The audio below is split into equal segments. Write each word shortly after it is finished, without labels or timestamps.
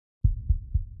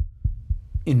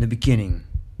In the beginning,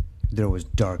 there was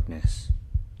darkness,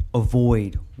 a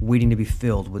void waiting to be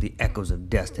filled with the echoes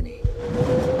of destiny.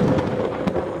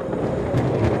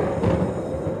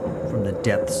 From the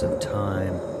depths of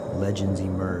time, legends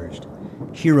emerged.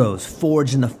 Heroes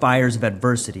forged in the fires of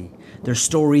adversity, their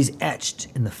stories etched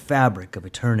in the fabric of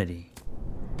eternity.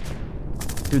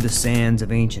 Through the sands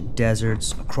of ancient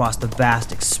deserts, across the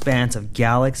vast expanse of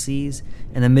galaxies,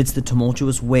 and amidst the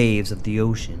tumultuous waves of the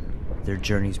ocean, their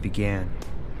journeys began.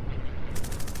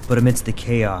 But amidst the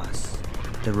chaos,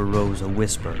 there arose a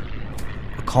whisper,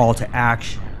 a call to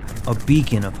action, a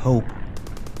beacon of hope.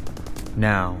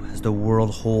 Now, as the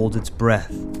world holds its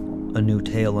breath, a new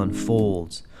tale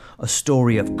unfolds, a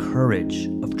story of courage,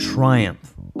 of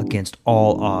triumph against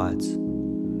all odds.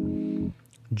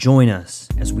 Join us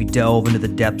as we delve into the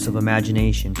depths of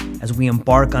imagination, as we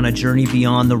embark on a journey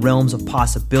beyond the realms of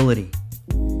possibility.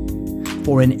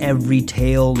 For in every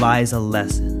tale lies a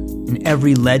lesson, in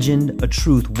every legend a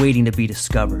truth waiting to be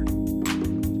discovered.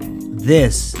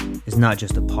 This is not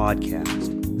just a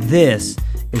podcast. This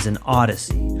is an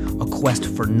odyssey, a quest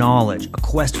for knowledge, a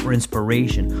quest for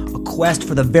inspiration, a quest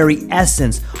for the very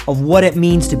essence of what it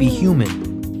means to be human.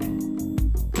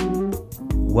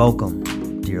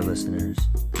 Welcome, dear listeners,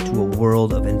 to a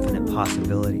world of infinite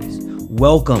possibilities.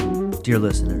 Welcome, dear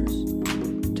listeners,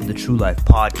 to the True Life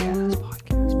Podcast.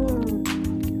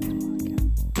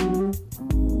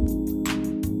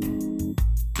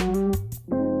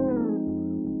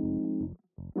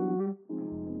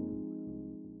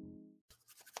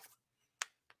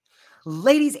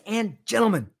 Ladies and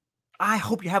gentlemen, I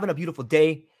hope you're having a beautiful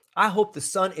day. I hope the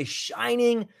sun is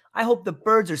shining. I hope the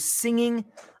birds are singing.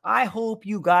 I hope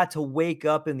you got to wake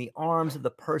up in the arms of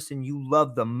the person you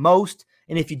love the most.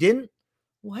 And if you didn't,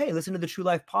 well, hey, listen to the True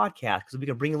Life Podcast because we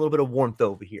can bring a little bit of warmth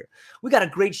over here. We got a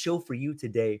great show for you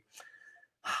today.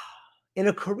 In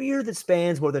a career that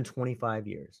spans more than 25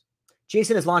 years,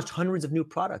 Jason has launched hundreds of new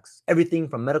products, everything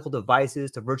from medical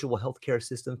devices to virtual healthcare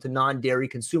systems to non-dairy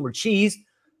consumer cheese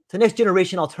to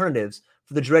next-generation alternatives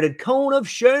for the dreaded cone of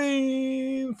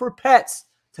shame for pets,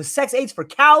 to sex aids for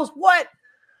cows. What?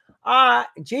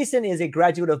 Jason is a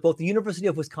graduate of both the University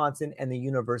of Wisconsin and the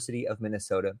University of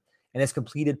Minnesota and has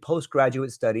completed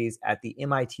postgraduate studies at the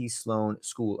MIT Sloan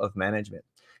School of Management.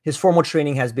 His formal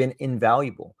training has been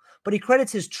invaluable, but he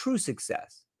credits his true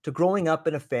success to growing up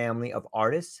in a family of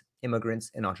artists,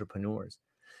 immigrants, and entrepreneurs.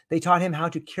 They taught him how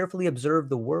to carefully observe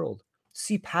the world,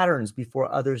 see patterns before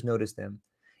others notice them,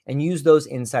 and use those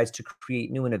insights to create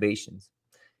new innovations.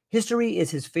 History is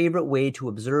his favorite way to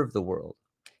observe the world,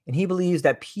 and he believes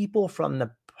that people from the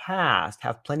past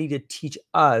have plenty to teach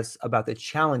us about the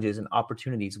challenges and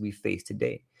opportunities we face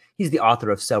today. He's the author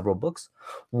of several books.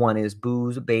 One is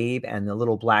Booze, Babe, and the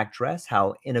Little Black Dress,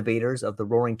 How Innovators of the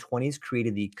Roaring Twenties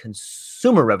Created the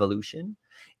Consumer Revolution,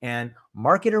 and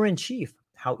Marketer-in-Chief,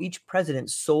 How Each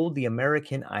President Sold the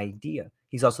American Idea.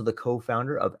 He's also the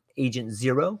co-founder of Agent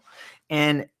Zero.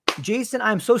 And Jason,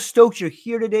 I'm so stoked you're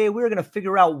here today. We're going to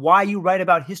figure out why you write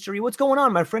about history. What's going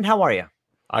on, my friend? How are you?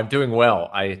 I'm doing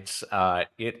well. It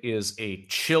is a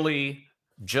chilly,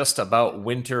 just about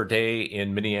winter day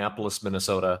in Minneapolis,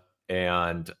 Minnesota.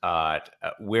 And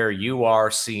where you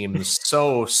are seems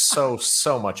so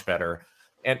much better.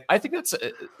 And I think that's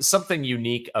something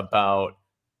unique about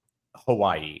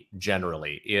Hawaii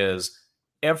generally is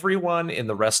everyone in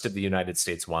the rest of the United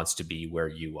States wants to be where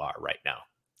you are right now.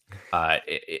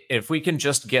 If we can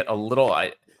just get a little,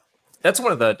 that's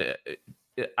one of the,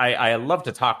 I love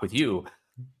to talk with you,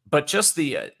 but just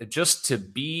to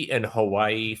be in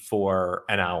Hawaii for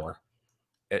an hour,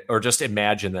 or just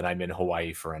imagine that I'm in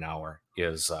Hawaii for an hour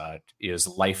is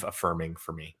life affirming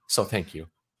for me. So thank you.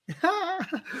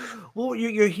 Well,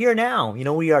 you're here now. You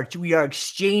know, we are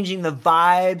exchanging the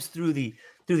vibes through the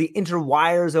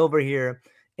interwires over here,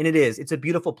 and it's a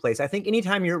beautiful place. I think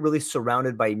anytime you're really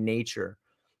surrounded by nature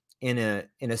in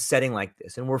a setting like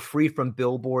this, and we're free from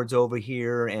billboards over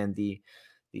here and the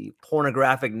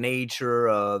pornographic nature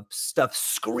of stuff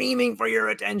screaming for your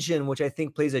attention, which I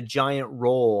think plays a giant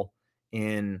role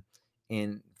in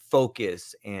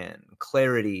focus and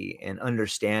clarity and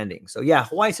understanding. So yeah,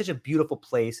 Hawaii is such a beautiful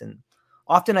place. And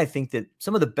often I think that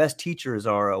some of the best teachers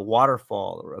are a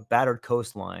waterfall or a battered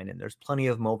coastline, and there's plenty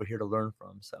of them over here to learn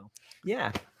from. So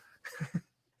yeah.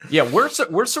 Yeah,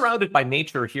 we're surrounded by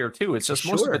nature here too. It's just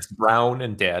most of it's brown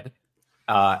and dead.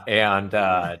 And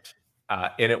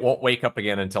it won't wake up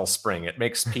again until spring. It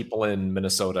makes people in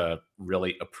Minnesota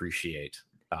really appreciate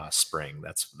spring.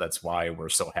 That's why we're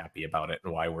so happy about it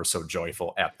and why we're so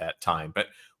joyful at that time. But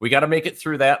we got to make it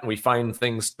through that, and we find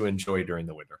things to enjoy during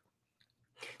the winter.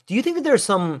 Do you think that there's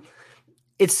some?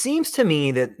 It seems to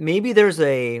me that maybe there's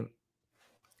a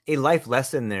a life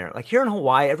lesson there. Like here in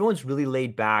Hawaii, everyone's really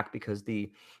laid back because the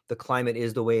climate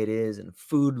is the way it is, and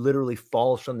food literally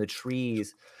falls from the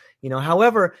trees.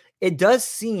 However, it does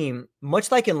seem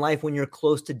much like in life when you're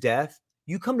close to death,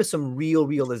 you come to some real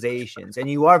realizations and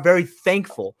you are very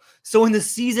thankful. So when the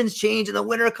seasons change and the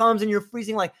winter comes and you're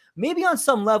freezing, like maybe on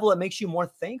some level it makes you more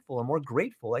thankful and more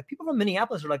grateful. Like people from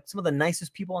Minneapolis are like some of the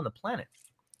nicest people on the planet.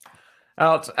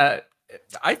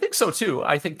 I think so too.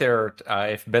 I think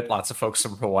I've met lots of folks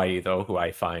from Hawaii though, who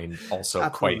I find also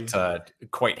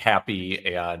quite happy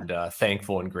and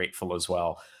thankful and grateful as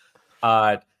well.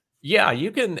 Yeah,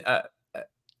 you can.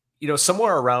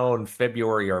 Somewhere around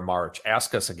February or March,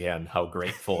 ask us again how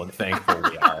grateful and thankful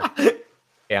we are,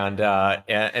 and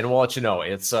we'll let you know.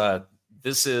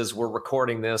 We're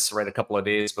recording this right a couple of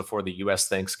days before the U.S.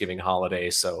 Thanksgiving holiday,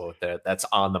 so that's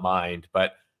on the mind.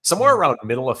 But somewhere around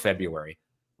middle of February,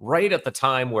 right at the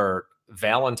time where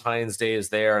Valentine's Day is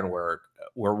there, and we're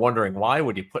wondering why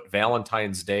would you put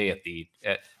Valentine's Day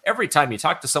at every time you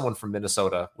talk to someone from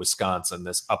Minnesota, Wisconsin,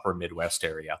 this upper Midwest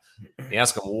area, you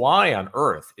ask them why on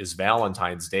earth is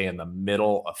Valentine's Day in the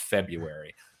middle of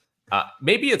February?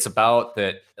 Maybe it's about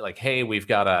that, like, hey, we've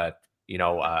got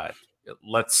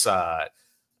let's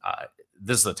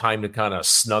this is the time to kind of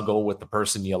snuggle with the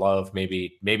person you love.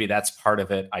 Maybe that's part of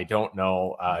it. I don't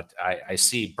know. I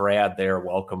see Brad there.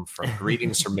 Welcome from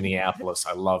greetings from Minneapolis.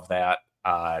 I love that.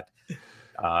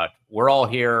 We're all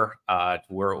here.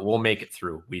 We'll make it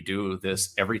through. We do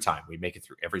this every time. We make it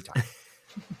through every time.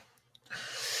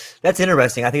 That's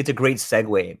interesting. I think it's a great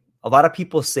segue. A lot of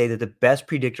people say that the best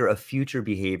predictor of future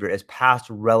behavior is past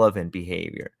relevant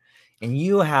behavior. And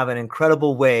you have an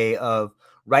incredible way of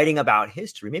writing about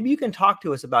history. Maybe you can talk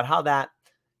to us about how that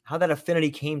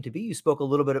affinity came to be. You spoke a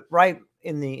little bit right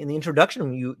in the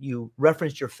introduction. You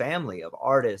referenced your family of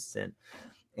artists and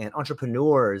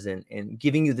entrepreneurs and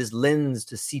giving you this lens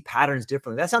to see patterns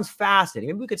differently. That sounds fascinating.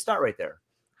 Maybe we could start right there.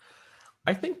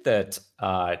 I think that,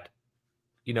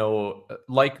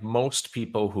 like most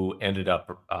people who ended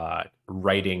up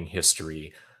writing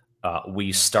history,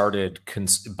 we started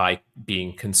by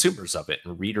being consumers of it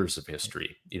and readers of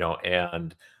history,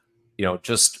 and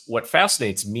just what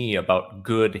fascinates me about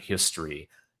good history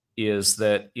is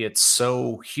that it's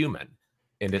so human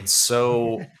and it's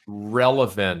so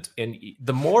relevant. And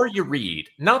the more you read,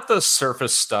 not the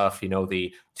surface stuff,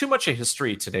 the too much of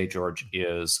history today, George,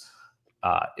 is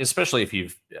especially if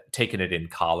you've taken it in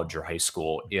college or high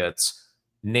school, it's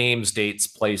names, dates,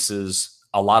 places,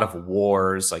 a lot of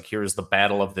wars, like here's the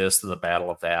battle of this and the battle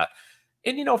of that.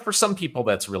 And, for some people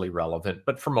that's really relevant,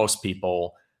 but for most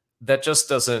people that just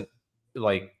doesn't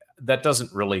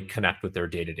really connect with their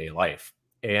day-to-day life.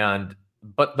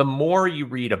 But the more you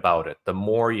read about it, the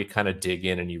more you kind of dig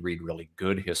in and you read really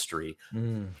good history,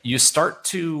 you start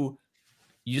to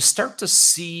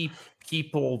see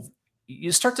people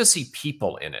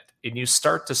in it, and you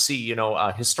start to see,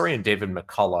 historian David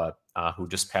McCullough, who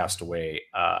just passed away,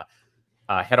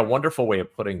 had a wonderful way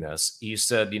of putting this. He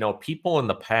said, people in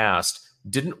the past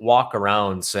didn't walk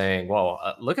around saying,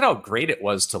 well, look at how great it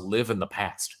was to live in the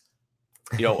past.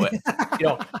 They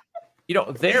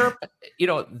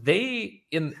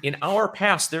in our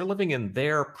past, they're living in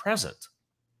their present.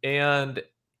 And,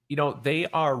 they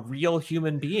are real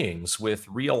human beings with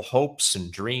real hopes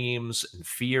and dreams and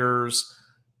fears.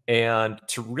 And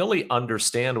to really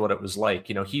understand what it was like,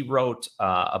 he wrote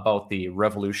about the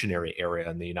revolutionary era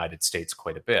in the United States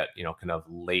quite a bit, kind of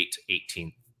late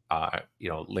 18th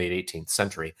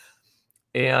century.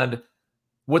 And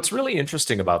what's really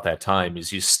interesting about that time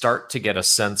is you start to get a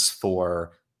sense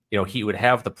for, he would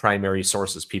have the primary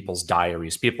sources, people's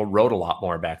diaries. People wrote a lot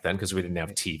more back then because we didn't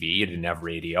have TV, you didn't have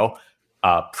radio.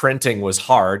 Printing was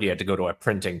hard. You had to go to a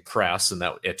printing press, and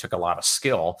that it took a lot of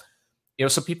skill.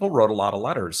 So people wrote a lot of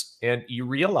letters, and you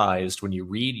realized when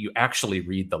you actually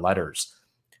read the letters,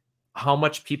 how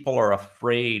much people are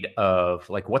afraid of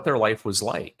like what their life was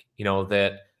like,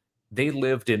 that they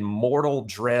lived in mortal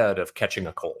dread of catching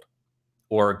a cold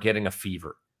or getting a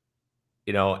fever,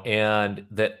 and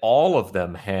that all of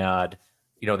them had,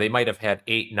 they might have had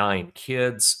 8, 9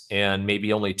 kids, and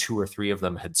maybe only 2 or 3 of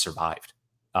them had survived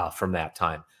from that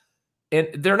time. And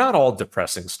they're not all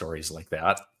depressing stories like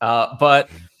that, but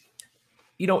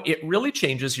it really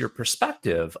changes your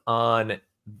perspective on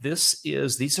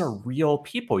these are real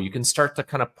people. You can start to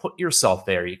kind of put yourself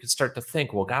there. You can start to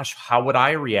think, well, gosh, how would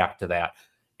I react to that?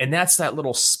 And that's that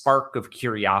little spark of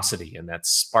curiosity and that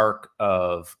spark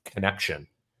of connection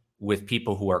with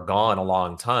people who are gone a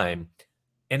long time.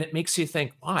 And it makes you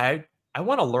think, I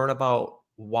want to learn about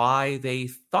why they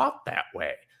thought that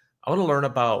way. I want to learn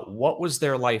about what was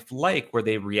their life like where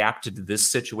they reacted to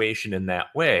this situation in that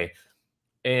way.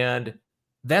 And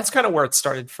that's kind of where it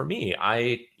started for me.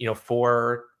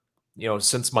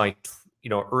 Since my,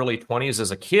 early 20s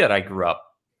as a kid, I grew up,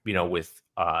 with,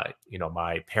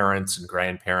 my parents and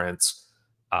grandparents.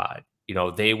 Uh,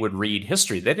 they would read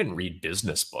history. They didn't read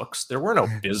business books. There were no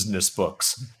business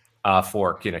books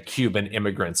for, Cuban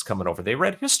immigrants coming over. They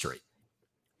read history.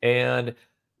 And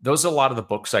those are a lot of the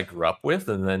books I grew up with.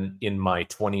 And then in my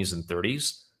 20s and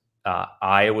 30s,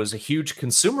 I was a huge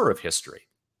consumer of history.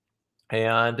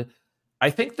 And I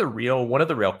think one of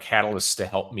the real catalysts to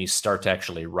help me start to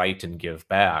actually write and give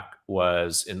back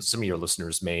was, and some of your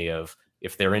listeners may have,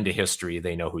 if they're into history,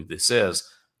 they know who this is,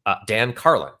 Dan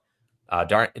Carlin.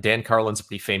 Dan Carlin's a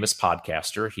pretty famous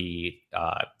podcaster. He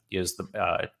is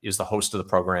the host of the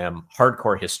program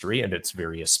Hardcore History and its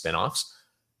various spinoffs.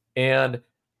 And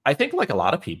I think, like a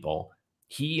lot of people,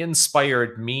 he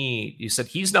inspired me. He said,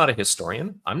 he's not a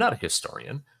historian. I'm not a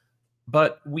historian,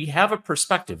 but we have a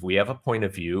perspective, we have a point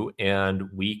of view,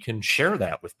 and we can share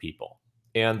that with people.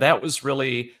 And that was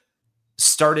really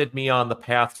started me on the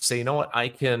path to say, you know what, I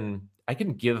can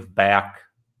give back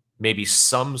maybe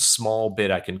some small bit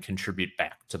I can contribute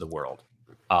back to the world.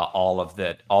 All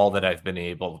that I've been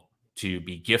able to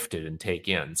be gifted and take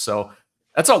in. So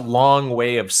that's a long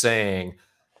way of saying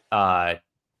I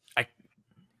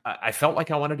I felt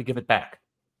like I wanted to give it back,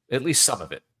 at least some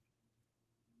of it.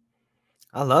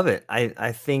 I love it.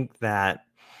 I think that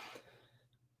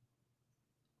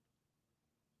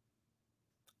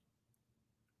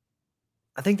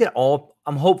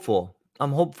I'm hopeful.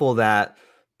 I'm hopeful that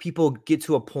people get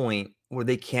to a point where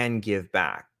they can give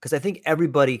back, because I think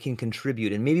everybody can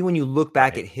contribute. And maybe when you look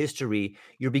back Right. at history,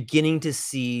 you're beginning to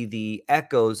see the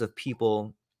echoes of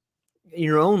people in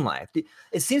your own life.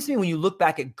 It seems to me when you look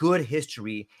back at good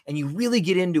history and you really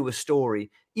get into a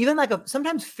story, even like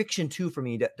sometimes fiction too for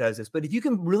me does this, but if you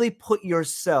can really put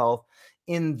yourself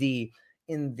in the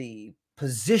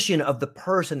position of the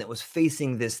person that was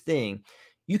facing this thing,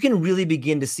 you can really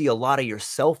begin to see a lot of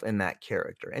yourself in that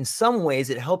character. In some ways,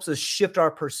 it helps us shift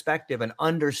our perspective and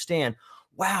understand,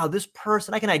 wow, this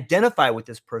person, I can identify with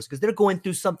this person because they're going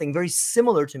through something very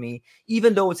similar to me,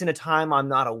 even though it's in a time I'm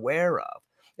not aware of.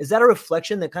 Is that a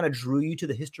reflection that kind of drew you to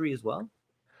the history as well?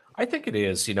 I think it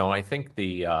is. I think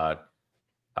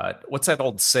what's that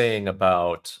old saying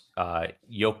about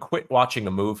you'll quit watching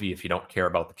a movie if you don't care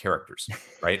about the characters,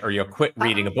 right? Or you'll quit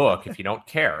reading a book if you don't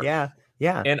care. Yeah,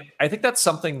 yeah. And I think that's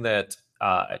something that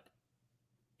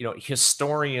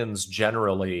historians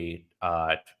generally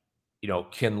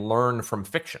can learn from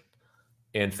fiction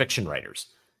and fiction writers,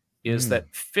 is Mm,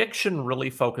 that fiction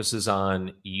really focuses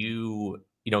on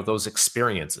those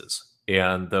experiences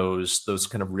and those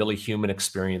kind of really human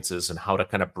experiences and how to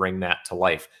kind of bring that to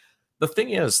life. The thing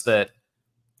is that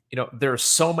there are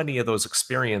so many of those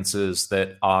experiences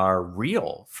that are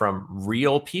real, from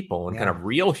real people and kind yeah. of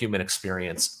real human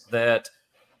experience, that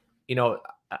you know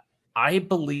I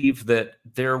believe that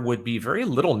there would be very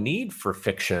little need for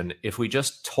fiction if we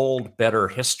just told better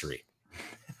history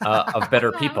of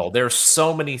better people. There's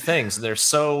so many things, and there's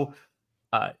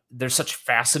such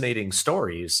fascinating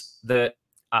stories that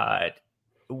uh,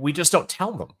 we just don't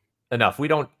tell them enough. We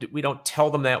don't tell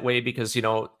them that way because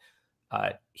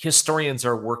historians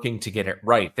are working to get it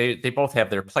right. They both have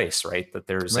their place, right? That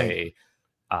there's Right.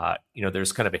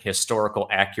 there's kind of a historical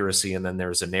accuracy, and then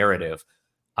there's a narrative.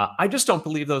 I just don't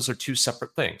believe those are two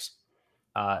separate things.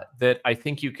 That I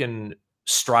think you can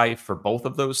strive for both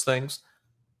of those things.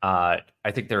 I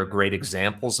think there are great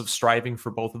examples of striving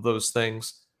for both of those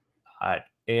things.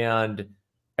 And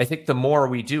I think the more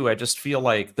we do, I just feel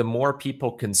like the more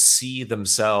people can see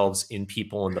themselves in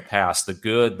people in the past, the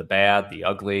good, the bad, the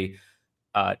ugly,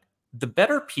 uh, the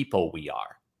better people we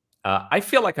are. I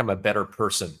feel like I'm a better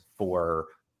person for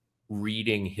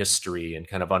reading history and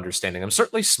kind of understanding. I'm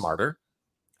certainly smarter,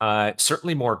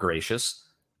 certainly more gracious,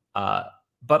 uh,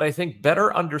 but I think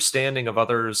better understanding of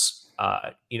others,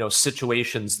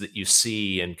 situations that you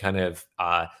see, and kind of,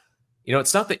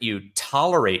 it's not that you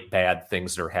tolerate bad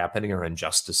things that are happening or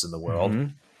injustice in the world, Hmm.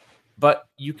 but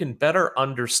you can better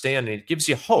understand, and it gives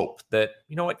you hope that,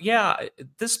 you know what, yeah,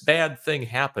 this bad thing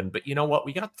happened, but you know what,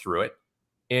 we got through it.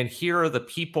 And here are the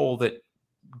people that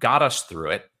got us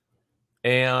through it.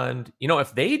 And,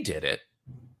 if they did it,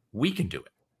 we can do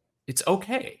it. It's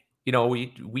okay.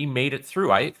 We made it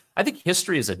through. I think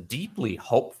history is a deeply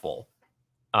hopeful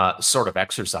sort of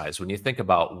exercise when you think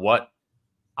about what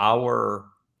our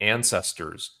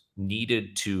ancestors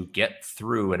needed to get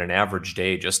through in an average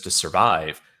day just to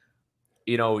survive.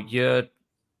 You know, you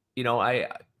you know, I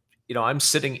I'm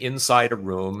sitting inside a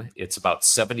room. It's about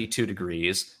 72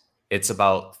 degrees. It's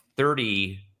about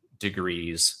 30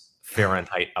 degrees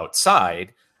Fahrenheit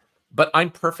outside. but I'm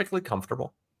perfectly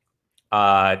comfortable.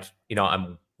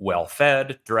 I'm well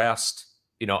fed, dressed.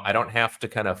 I don't have to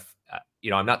kind of,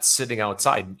 I'm not sitting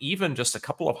outside. Even just a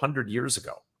couple of 100 years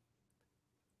ago,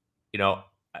 you know,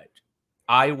 I,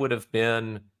 I would have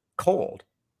been cold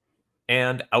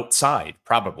and outside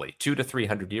probably 200 to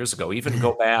 300 years ago. Even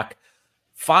go back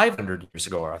 500 years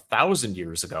ago or 1,000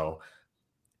 years ago.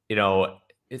 You know,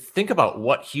 think about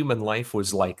what human life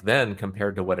was like then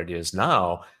compared to what it is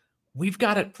now. We've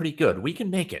got it pretty good. We can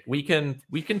make it. We can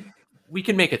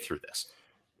make it through this.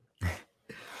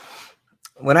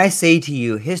 When I say to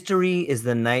you, history is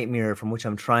the nightmare from which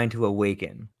I'm trying to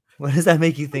awaken, what does that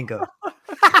make you think of?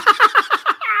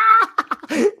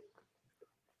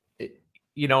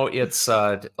 It's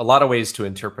a lot of ways to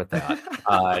interpret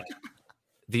that.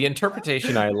 The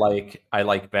interpretation I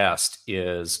like best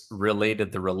is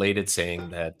the related saying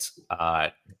that uh,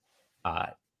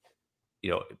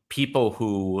 people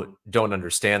who don't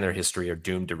understand their history are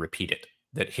doomed to repeat it.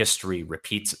 That history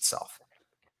repeats itself,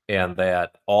 and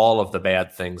that all of the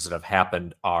bad things that have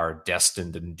happened are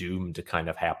destined and doomed to kind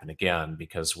of happen again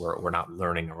because we're not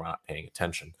learning or we're not paying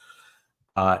attention.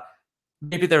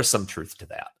 Maybe there's some truth to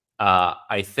that.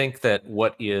 I think that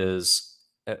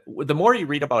the more you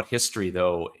read about history,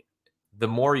 though, the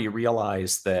more you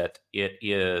realize that it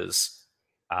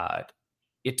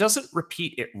doesn't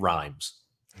repeat, it rhymes.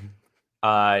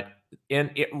 And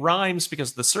it rhymes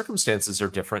because the circumstances are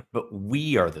different, but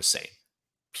we are the same.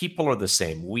 People are the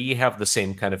same. We have the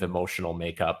same kind of emotional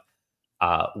makeup.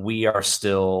 We are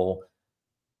still,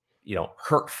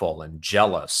 hurtful and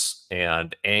jealous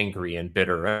and angry and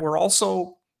bitter. And we're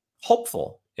also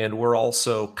hopeful and we're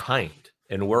also kind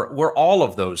and we're all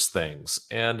of those things.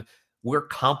 And we're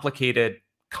complicated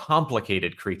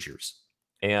creatures.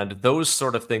 And those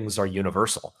sort of things are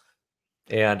universal.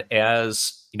 And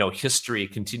as history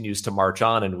continues to march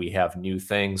on and we have new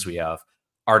things, we have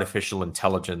artificial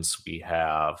intelligence, we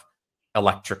have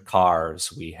electric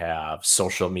cars, we have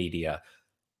social media.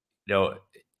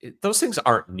 Those things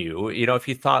aren't new. If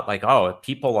you thought like, oh,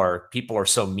 people are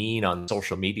so mean on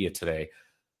social media today,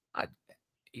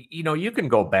 you can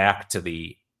go back to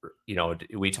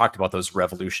we talked about those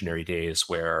revolutionary days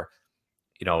where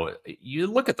you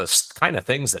look at the kind of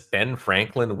things that Ben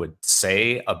Franklin would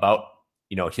say about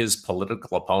his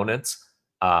political opponents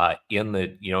in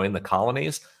the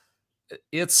colonies.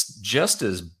 It's just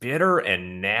as bitter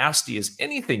and nasty as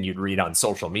anything you'd read on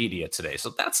social media today. So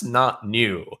that's not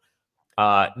new.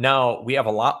 Now we have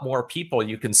a lot more people.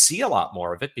 You can see a lot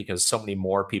more of it because so many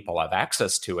more people have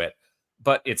access to it,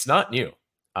 but it's not new.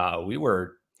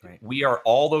 We are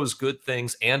all those good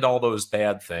things and all those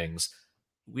bad things.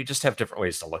 We just have different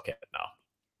ways to look at it now.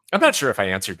 I'm not sure if I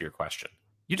answered your question.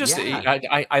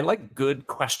 I like good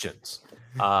questions.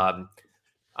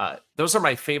 Those are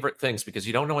my favorite things because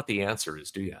you don't know what the answer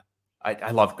is, do you?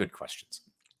 I love good questions.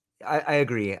 I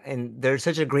agree. And there's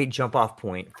such a great jump off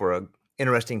point for an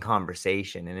interesting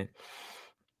conversation. And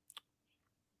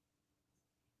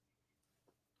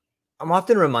I'm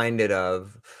often reminded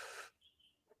of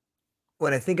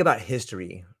when I think about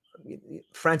history.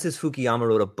 Francis Fukuyama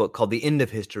wrote a book called The End of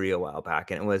History a while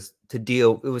back, and it was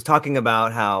talking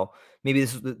about how maybe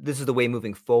this is the way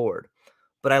moving forward.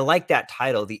 But I like that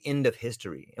title, The End of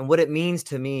History. And what it means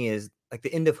to me is like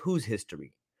the end of whose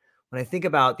history? When I think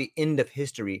about the end of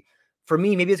history, for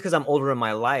me, maybe it's because I'm older in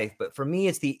my life, but for me,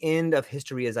 it's the end of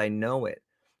history as I know it.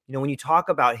 When you talk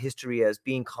about history as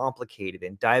being complicated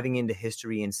and diving into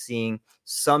history and seeing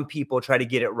some people try to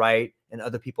get it right and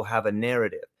other people have a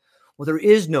narrative. Well, there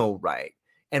is no right.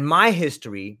 And my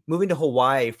history, moving to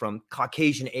Hawaii from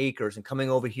Caucasian acres and coming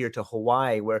over here to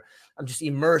Hawaii, where I'm just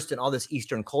immersed in all this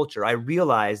Eastern culture, I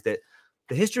realized that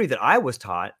the history that I was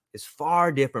taught is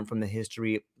far different from the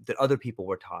history that other people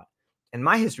were taught. And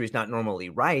my history is not normally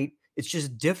right. It's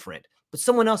just different. But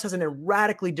someone else has a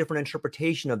radically different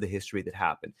interpretation of the history that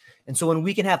happened. And so when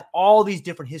we can have all these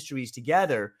different histories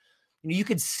together, you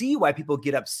could see why people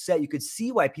get upset. You could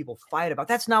see why people fight about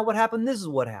that's not what happened. This is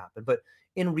what happened. But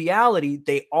in reality,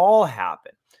 they all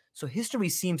happen. So history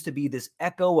seems to be this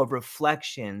echo of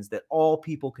reflections that all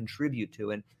people contribute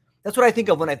to. And that's what I think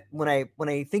of when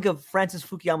I think of Francis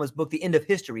Fukuyama's book, The End of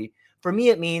History. For me,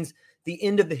 it means the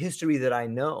end of the history that I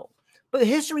know. But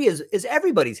history is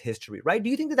everybody's history, right? Do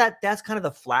you think that's kind of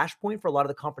the flashpoint for a lot of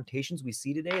the confrontations we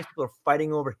see today as people are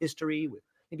fighting over history with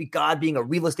maybe God being a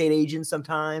real estate agent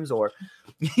sometimes, or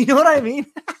you know what I mean?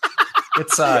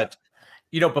 It's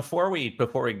before we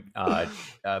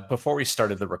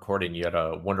started the recording, you had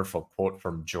a wonderful quote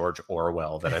from George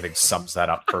Orwell that I think sums that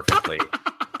up perfectly.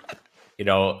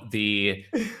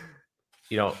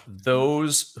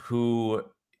 Those who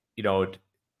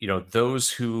those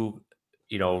who,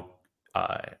 you know,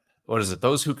 uh, what is it?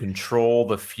 Those who control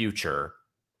the future,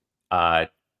 uh,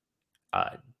 uh,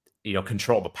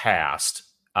 control the past.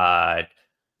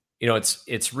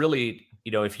 It's really,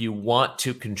 if you want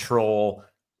to control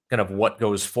kind of what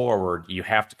goes forward, you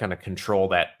have to kind of control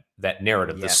that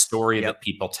narrative, the Yes. story Yep. that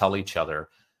people tell each other,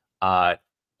 uh,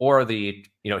 or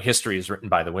history is written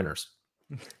by the winners.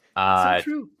 So Uh,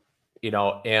 true.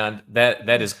 and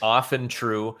that is often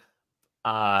true.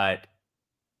 Uh,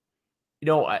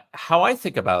 how I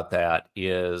think about that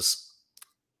is,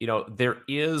 there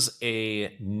is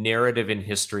a narrative in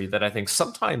history that I think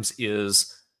sometimes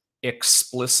is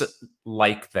explicit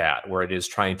like that, where it is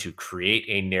trying to create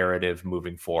a narrative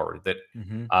moving forward.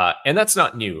 Mm-hmm. And that's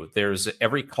not new.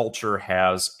 Every culture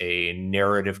has a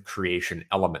narrative creation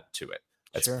element to it.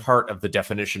 That's Sure. part of the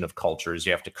definition of cultures.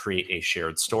 You have to create a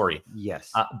shared story.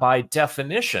 Yes. By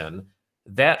definition,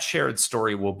 that shared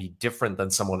story will be different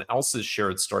than someone else's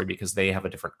shared story because they have a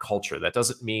different culture. That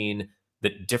doesn't mean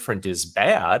that different is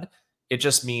bad. It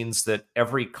just means that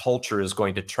every culture is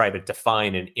going to try to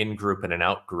define an in-group and an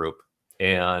out-group.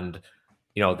 And,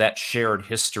 that shared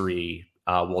history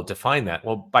will define that.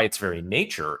 Well, by its very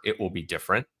nature, it will be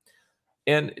different.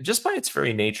 And just by its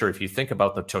very nature, if you think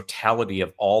about the totality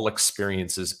of all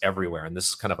experiences everywhere, and this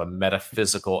is kind of a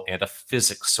metaphysical and a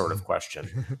physics sort of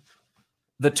question,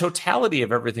 the totality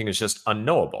of everything is just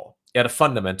unknowable at a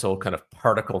fundamental kind of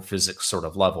particle physics sort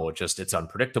of level. It's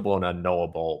unpredictable and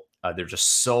unknowable. There's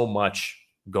just so much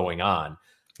going on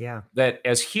Yeah. that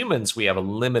as humans, we have a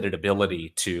limited ability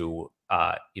to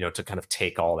kind of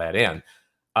take all that in.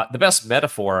 The best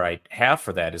metaphor I have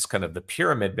for that is kind of the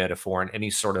pyramid metaphor in any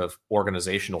sort of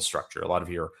organizational structure. A lot of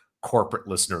your corporate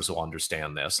listeners will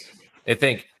understand this. They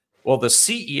think, well, the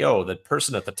CEO, the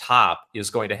person at the top, is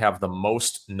going to have the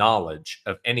most knowledge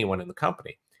of anyone in the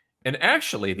company. And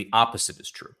actually, the opposite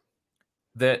is true.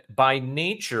 That by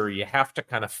nature, you have to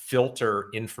kind of filter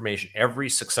information. Every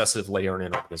successive layer in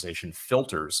an organization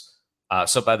filters.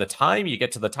 So by the time you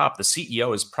get to the top, the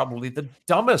CEO is probably the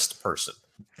dumbest person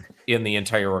in the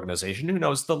entire organization who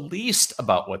knows the least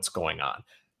about what's going on.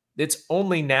 It's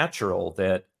only natural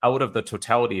that out of the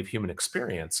totality of human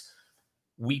experience,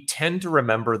 we tend to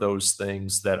remember those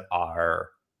things that are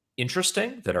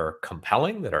interesting, that are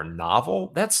compelling, that are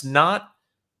novel. That's not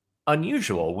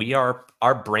unusual.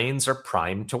 Our brains are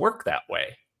primed to work that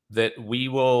way. That we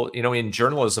will, in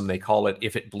journalism, they call it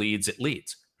if it bleeds, it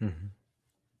leads. Mm-hmm.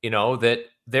 That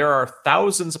there are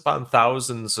thousands upon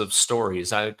thousands of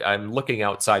stories. I'm looking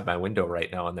outside my window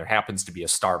right now, and there happens to be a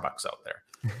Starbucks out there.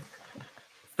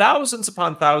 Thousands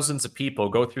upon thousands of people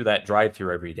go through that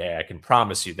drive-through every day. I can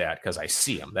promise you that because I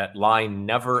see them. That line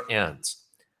never ends.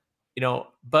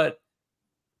 But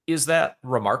is that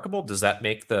remarkable? Does that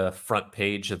make the front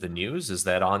page of the news? Is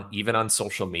that even on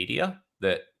social media?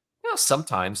 That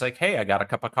sometimes like, hey, I got a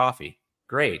cup of coffee.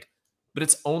 Great. But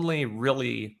it's only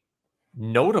really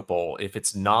notable if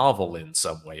it's novel in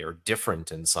some way or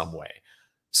different in some way.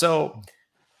 So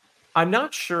I'm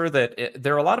not sure that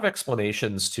there are a lot of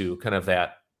explanations to kind of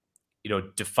that,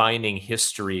 defining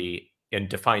history and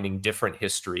defining different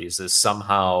histories as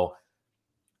somehow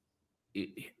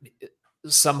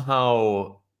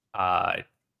uh,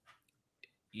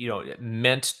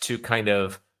 meant to kind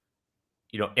of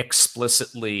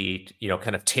explicitly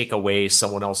kind of take away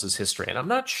someone else's history. And I'm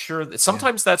not sure that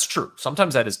sometimes that's true.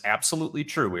 Sometimes that is absolutely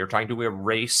true. We are trying to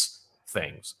erase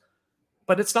things,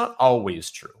 but it's not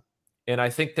always true. And I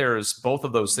think there's both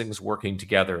of those things working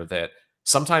together, that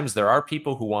sometimes there are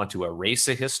people who want to erase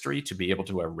a history to be able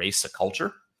to erase a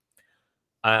culture.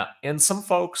 And some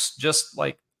folks just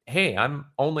like, hey, I'm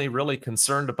only really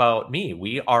concerned about me.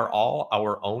 We are all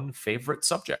our own favorite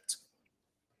subjects.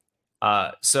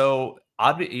 So,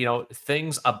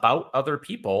 things about other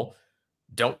people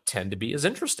don't tend to be as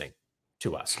interesting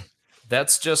to us.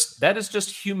 That is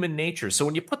just human nature. So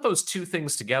when you put those two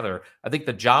things together, I think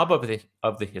the job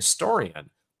of the historian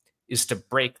is to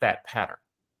break that pattern,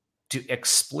 to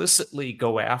explicitly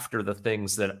go after the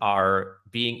things that are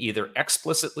being either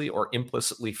explicitly or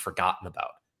implicitly forgotten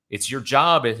about. It's your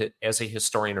job as a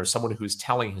historian or someone who's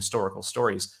telling historical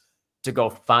stories to go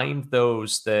find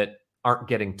those that aren't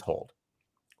getting told,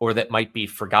 or that might be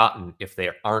forgotten if they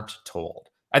aren't told.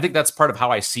 I think that's part of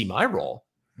how I see my role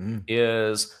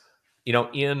is,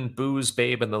 in Boo's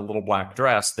Babe and the Little Black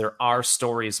Dress, there are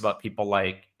stories about people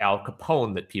like Al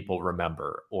Capone that people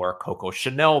remember, or Coco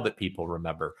Chanel that people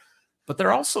remember. But there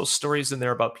are also stories in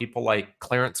there about people like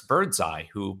Clarence Birdseye,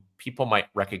 who people might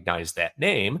recognize that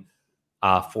name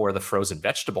for the frozen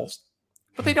vegetables,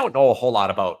 but they don't know a whole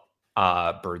lot about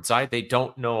Birdseye. They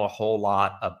don't know a whole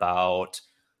lot about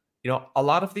a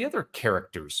lot of the other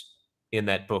characters in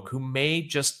that book who may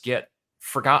just get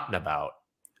forgotten about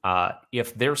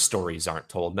if their stories aren't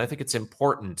told. And I think it's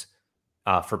important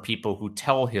for people who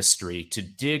tell history to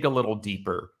dig a little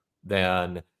deeper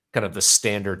than kind of the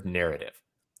standard narrative.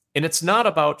 And it's not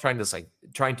about trying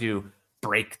to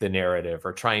break the narrative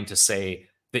or trying to say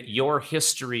that your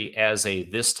history as a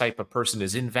this type of person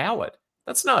is invalid.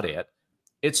 That's not it.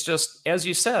 It's just, as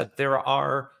you said, there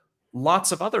are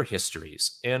lots of other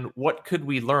histories. And what could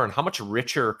we learn? How much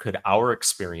richer could our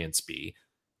experience be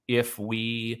if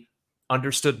we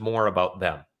understood more about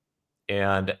them?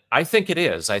 And I think it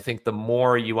is. I think the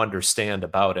more you understand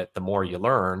about it, the more you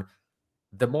learn,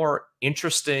 the more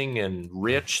interesting and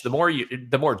rich, the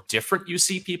more different you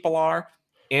see people are,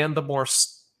 and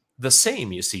the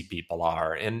same you see people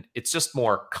are. And it's just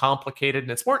more complicated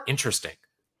and it's more interesting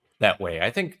that way.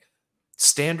 I think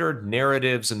standard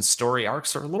narratives and story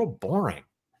arcs are a little boring.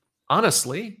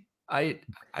 Honestly,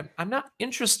 I'm not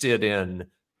interested in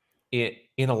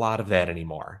a lot of that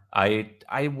anymore. I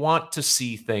want to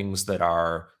see things that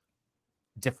are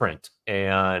different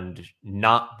and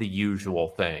not the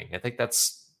usual thing. I think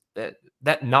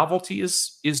that novelty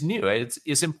is new. It's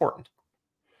is important.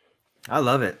 I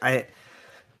love it. I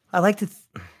like to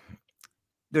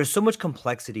there's so much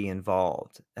complexity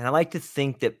involved. And I like to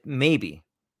think that maybe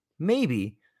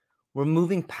we're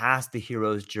moving past the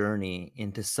hero's journey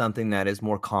into something that is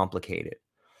more complicated,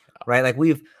 right? Like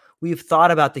we've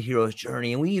thought about the hero's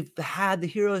journey and we've had the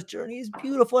hero's journey is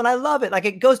beautiful and I love it. Like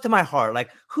it goes to my heart.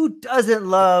 Like who doesn't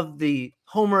love the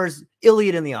Homer's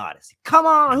Iliad and the Odyssey? Come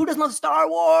on, who doesn't love Star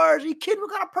Wars? Are you kidding?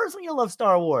 What kind of person you love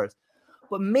Star Wars?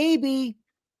 But maybe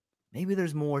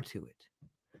there's more to it.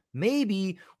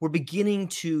 Maybe we're beginning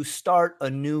to start a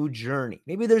new journey.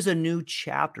 Maybe there's a new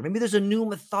chapter. Maybe there's a new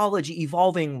mythology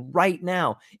evolving right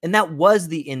now. And that was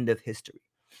the end of history.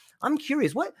 I'm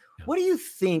curious, what do you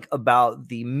think about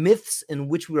the myths in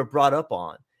which we were brought up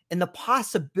on and the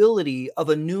possibility of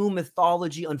a new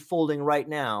mythology unfolding right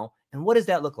now? And what does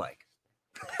that look like?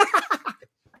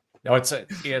 No, it's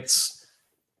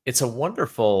a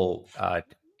wonderful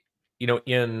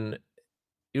in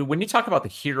when you talk about the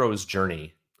hero's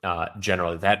journey,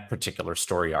 generally that particular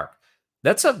story arc,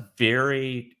 that's a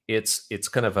very it's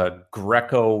kind of a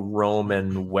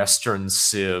Greco-Roman Western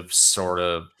Civ sort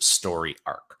of story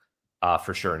arc,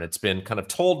 for sure, and it's been kind of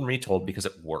told and retold because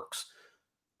it works.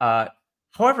 Uh,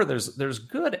 However, there's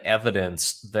good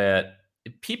evidence that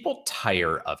people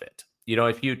tire of it.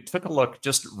 If you took a look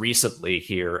just recently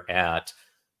here at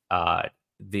uh,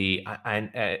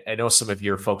 I know some of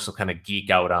your folks will kind of geek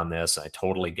out on this. I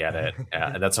totally get it,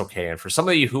 and that's okay. And for some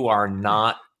of you who are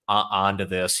not onto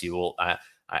this, you will.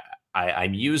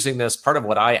 I'm using this part of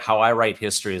how I write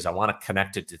history is I want to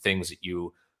connect it to things that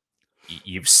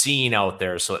you've seen out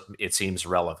there, so it seems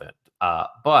relevant.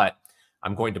 But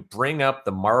I'm going to bring up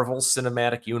the Marvel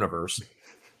Cinematic Universe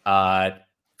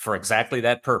for exactly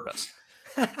that purpose.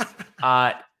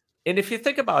 And if you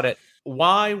think about it,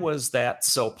 why was that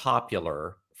so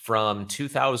popular from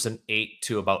 2008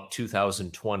 to about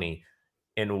 2020?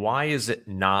 And why is it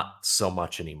not so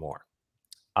much anymore?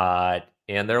 And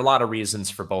there are a lot of reasons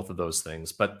for both of those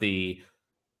things. But the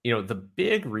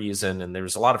big reason, and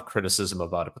there's a lot of criticism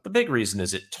about it, but the big reason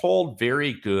is it told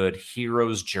very good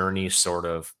hero's journey sort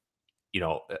of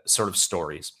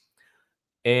stories.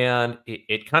 And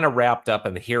it kind of wrapped up,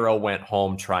 and the hero went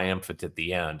home triumphant at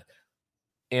the end.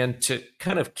 And to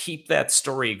kind of keep that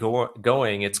story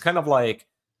going, it's kind of like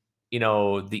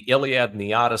the Iliad and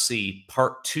the Odyssey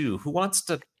Part 2. Who wants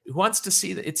to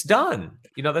see that it's done?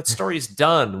 That story's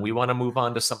done. We want to move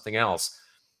on to something else.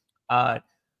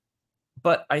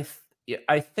 But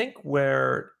I think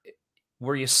where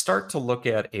you start to look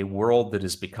at a world that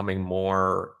is becoming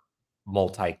more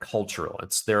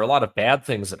multicultural, there are a lot of bad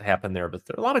things that happen there, but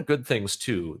there are a lot of good things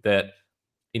too. That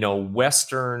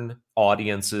Western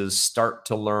audiences start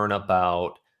to learn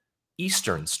about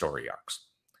Eastern story arcs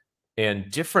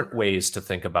and different ways to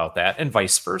think about that, and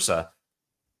vice versa.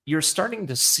 You're starting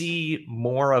to see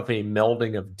more of a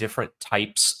melding of different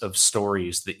types of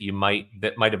stories that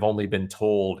might have only been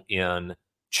told in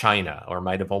China or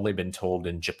might have only been told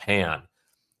in Japan.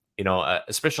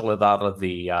 Especially with out of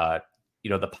the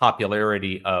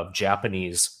popularity of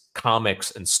Japanese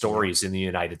comics and stories in the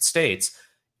United States,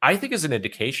 I think is an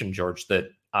indication, George, that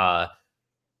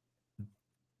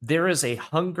there is a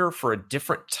hunger for a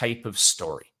different type of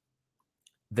story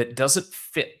that doesn't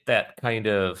fit that kind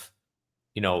of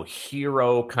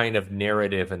hero kind of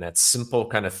narrative and that simple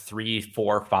kind of 3,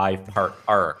 4, 5 part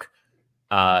arc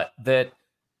that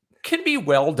can be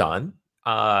well done,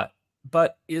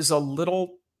 but is a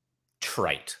little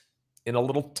trite and a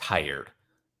little tired.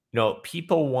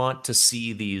 people want to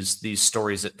see these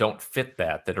stories that don't fit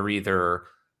that are either,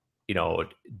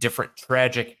 different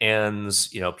tragic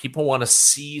ends. People want to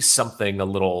see something a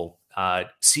little,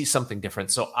 see something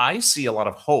different. So I see a lot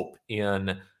of hope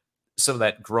in some of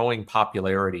that growing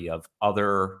popularity of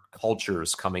other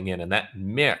cultures coming in, and that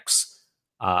mix,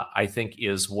 I think,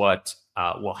 is what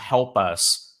will help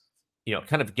us,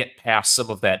 kind of get past some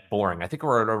of that boring. I think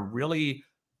we're in a really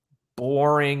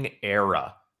boring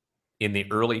era in the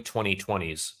early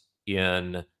 2020s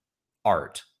in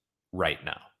art right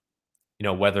now.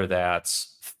 Whether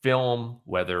that's film,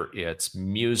 whether it's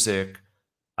music,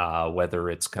 whether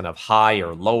it's kind of high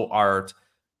or low art,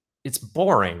 it's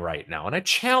boring right now. And I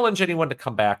challenge anyone to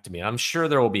come back to me. I'm sure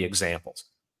there will be examples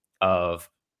of,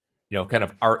 kind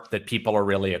of art that people are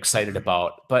really excited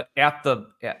about. But at the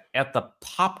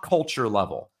pop culture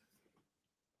level,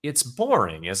 it's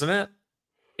boring, isn't it?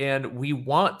 And we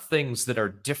want things that are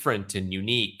different and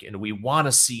unique, and we want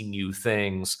to see new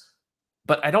things,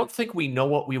 but I don't think we know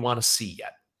what we want to see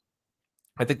yet.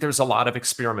 I think there's a lot of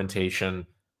experimentation.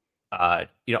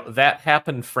 That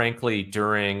happened, frankly,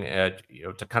 during,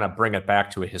 to kind of bring it back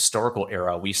to a historical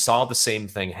era. We saw the same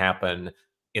thing happen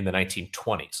in the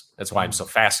 1920s. That's why I'm so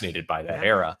fascinated by that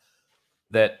era.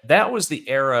 That was the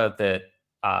era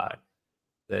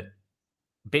that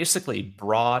basically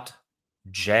brought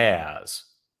jazz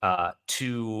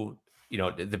to,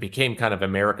 that became kind of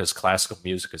America's classical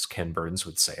music, as Ken Burns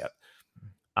would say it.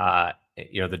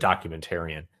 The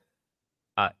documentarian.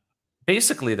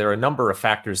 Basically, there are a number of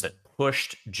factors that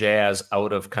pushed jazz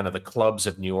out of kind of the clubs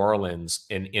of New Orleans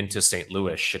and into St.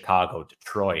 Louis, Chicago,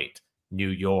 Detroit, New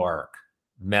York,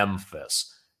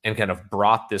 Memphis, and kind of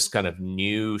brought this kind of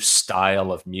new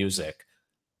style of music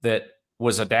that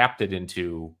was adapted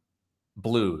into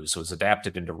blues, was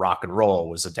adapted into rock and roll,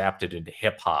 was adapted into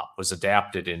hip hop, was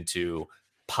adapted into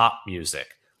pop music.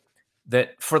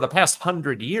 That for the past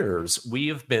 100 years, we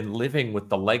have been living with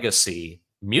the legacy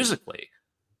musically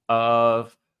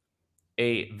of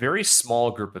a very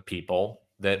small group of people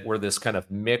that were this kind of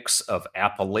mix of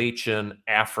Appalachian,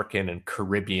 African, and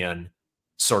Caribbean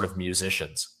sort of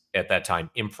musicians at that time,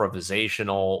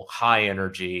 improvisational, high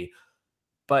energy.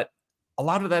 But a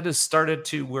lot of that has started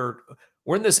to, we're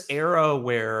in this era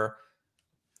where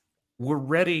we're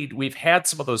ready. We've had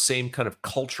some of those same kind of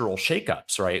cultural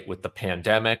shakeups, right? With the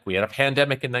pandemic. We had a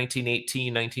pandemic in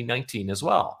 1918, 1919 as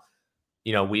well.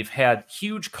 We've had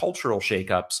huge cultural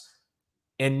shakeups,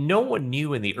 and no one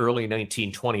knew in the early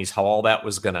 1920s how all that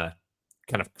was going to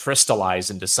kind of crystallize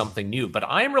into something new. But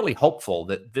I am really hopeful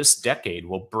that this decade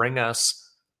will bring us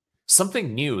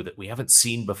something new that we haven't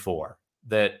seen before,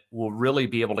 that will really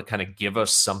be able to kind of give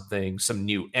us something, some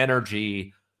new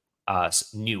energy,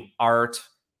 new art,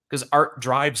 because art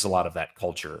drives a lot of that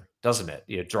culture, doesn't it?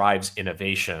 It drives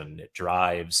innovation. It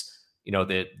drives,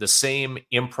 the same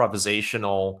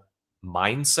improvisational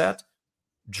mindset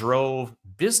drove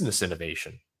business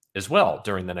innovation as well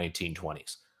during the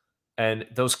 1920s. And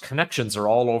those connections are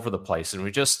all over the place. And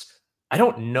I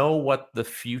don't know what the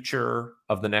future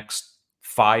of the next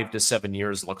 5 to 7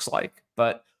 years looks like,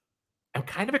 but I'm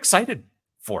kind of excited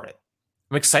for it.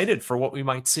 I'm excited for what we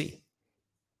might see.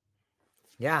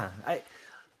 Yeah,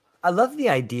 I love the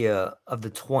idea of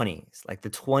the 20s, like the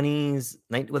 20s,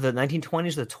 with the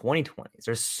 1920s, the 2020s.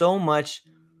 There's so much,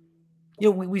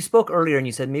 we spoke earlier and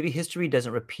you said maybe history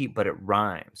doesn't repeat, but it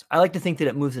rhymes. I like to think that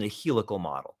it moves in a helical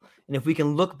model. And if we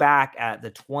can look back at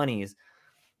the 20s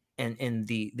and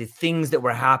the things that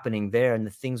were happening there and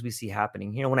the things we see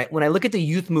happening here, when I look at the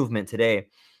youth movement today,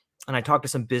 and I talk to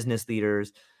some business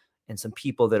leaders and some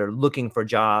people that are looking for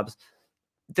jobs,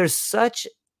 there's such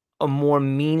a more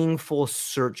meaningful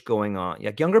search going on.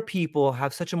 Like younger people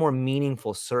have such a more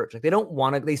meaningful search. Like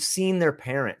they've seen their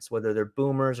parents, whether they're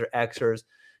boomers or Xers,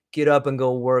 get up and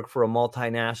go work for a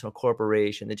multinational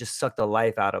corporation that just sucked the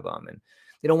life out of them. And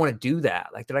they don't want to do that.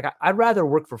 Like they're like, I'd rather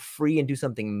work for free and do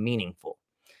something meaningful.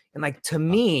 And like, to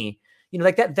me,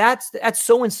 like that's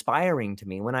so inspiring to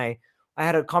me. When I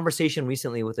had a conversation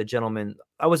recently with a gentleman.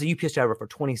 I was a UPS driver for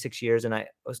 26 years. And I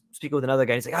was speaking with another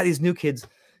guy. He's like, these new kids,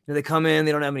 they come in,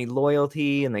 they don't have any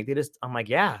loyalty. And like, I'm like,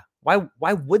 yeah, why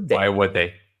would they? Why would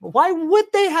they? Why would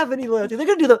they have any loyalty? They're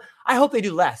going to I hope they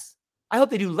do less. I hope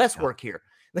they do less work here.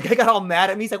 Like I got all mad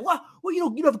at me. He's like, what? Well,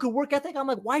 you have a good work ethic. I'm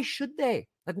like, why should they?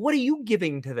 Like, what are you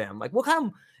giving to them? Like, what kind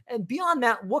of, and beyond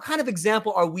that, what kind of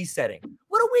example are we setting?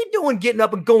 What are we doing getting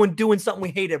up and doing something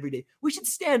we hate every day? We should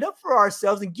stand up for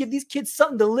ourselves and give these kids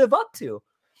something to live up to.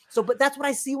 So, but that's what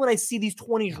I see when I see these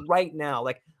 20s right now.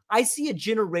 Like, I see a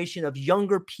generation of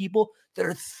younger people that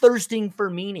are thirsting for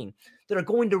meaning, that are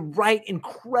going to write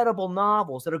incredible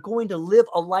novels, that are going to live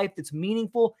a life that's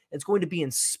meaningful, it's going to be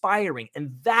inspiring.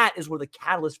 And that is where the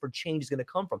catalyst for change is going to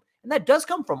come from. And that does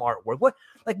come from artwork. What,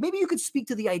 like, maybe you could speak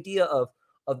to the idea of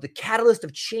the catalyst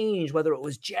of change, whether it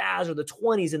was jazz or the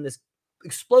 20s and this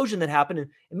explosion that happened, and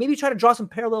maybe try to draw some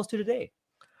parallels to today.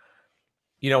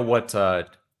 You know what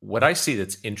I see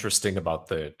that's interesting about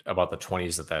the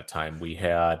 20s at that time, we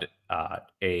had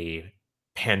a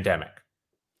pandemic,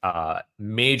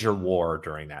 major war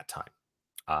during that time.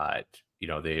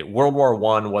 The World War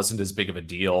I wasn't as big of a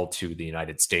deal to the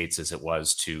United States as it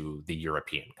was to the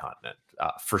European continent,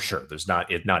 for sure. There's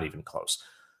not even close.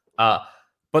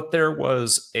 But there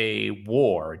was a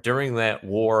war. During that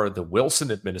war, the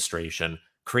Wilson administration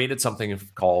created something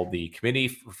called the Committee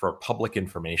for Public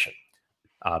Information.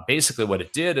 Basically, what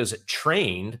it did is it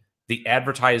trained the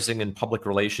advertising and public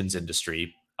relations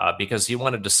industry because he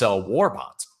wanted to sell war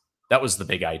bonds. That was the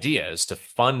big idea, is to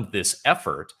fund this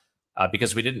effort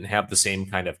because we didn't have the same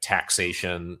kind of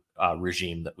taxation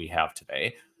regime that we have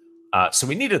today. So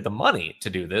we needed the money to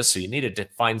do this. So you needed to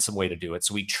find some way to do it.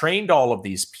 So we trained all of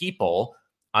these people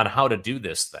on how to do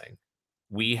this thing.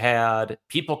 We had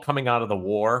people coming out of the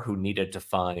war who needed to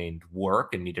find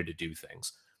work and needed to do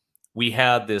things. We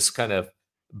had this kind of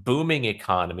booming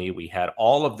economy. We had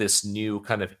all of this new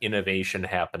kind of innovation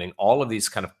happening, all of these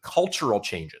kind of cultural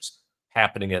changes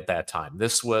happening at that time.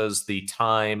 This was the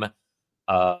time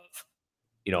of,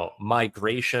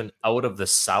 migration out of the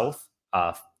South,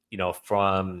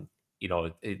 from,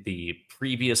 the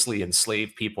previously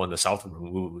enslaved people in the South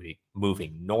were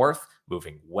moving north,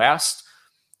 moving west.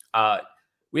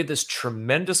 We had this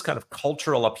tremendous kind of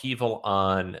cultural upheaval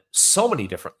on so many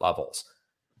different levels.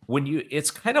 It's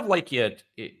kind of like you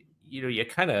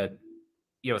kind of,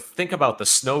 think about the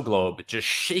snow globe just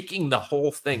shaking the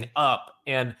whole thing up,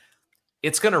 and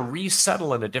it's going to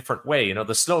resettle in a different way.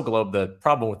 The snow globe, the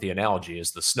problem with the analogy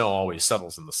is the snow always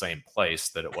settles in the same place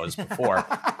that it was before.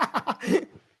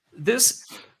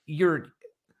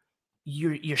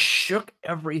 You shook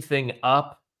everything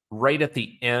up right at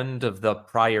the end of the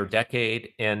prior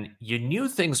decade, and you knew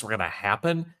things were going to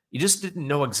happen. You just didn't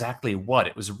know exactly what.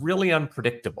 It was really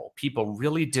unpredictable. People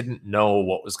really didn't know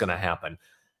what was going to happen.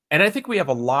 And I think we have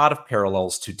a lot of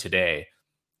parallels to today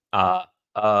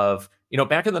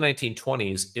back in the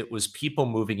 1920s, it was people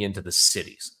moving into the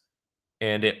cities.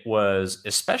 And it was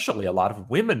especially a lot of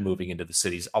women moving into the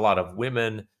cities, a lot of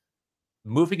women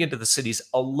moving into the cities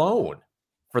alone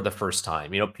for the first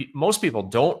time. Most people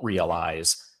don't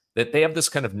realize that they have this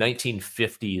kind of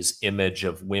 1950s image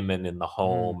of women in the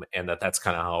home and that's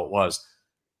kind of how it was.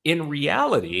 In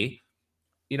reality,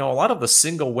 a lot of the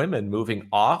single women moving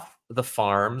off the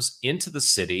farms into the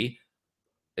city,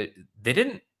 they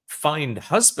didn't find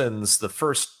husbands the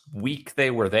first week they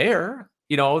were there.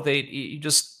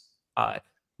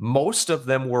 Most of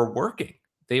them were working.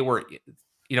 They were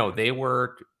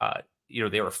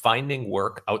finding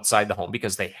work outside the home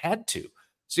because they had to.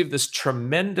 So you have this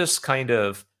tremendous kind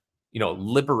of,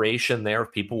 liberation there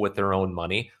of people with their own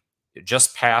money. It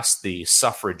just passed the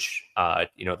suffrage,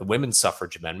 the women's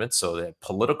suffrage amendment. So the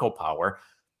political power.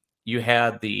 You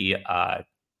had the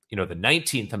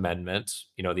 19th Amendment,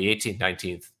 the 18th,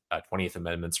 19th, 20th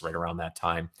Amendments right around that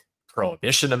time,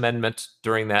 Prohibition Amendment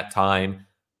during that time.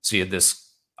 So you had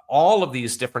all of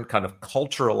these different kind of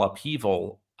cultural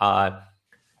upheaval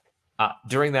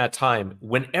during that time.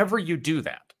 Whenever you do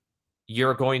that,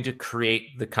 you're going to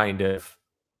create the kind of,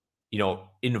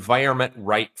 environment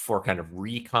ripe for kind of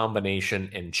recombination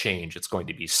and change. It's going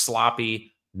to be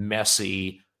sloppy,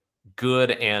 messy,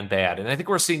 good and bad. And I think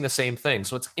we're seeing the same thing.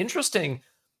 So it's interesting.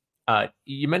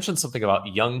 You mentioned something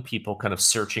about young people kind of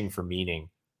searching for meaning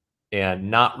and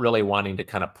not really wanting to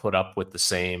kind of put up with the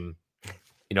same,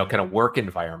 kind of work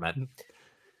environment.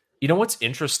 What's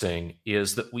interesting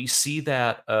is that we see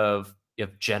that of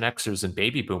Gen Xers and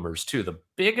baby boomers too. The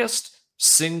biggest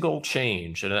single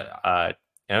change, and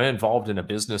I'm involved in a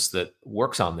business that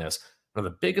works on this. One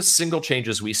of the biggest single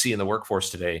changes we see in the workforce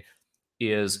today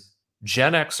is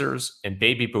Gen Xers and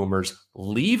baby boomers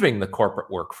leaving the corporate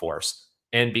workforce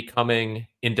and becoming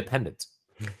independent,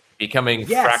 becoming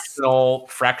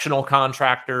fractional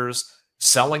contractors,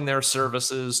 selling their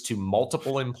services to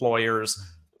multiple employers,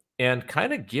 and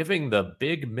kind of giving the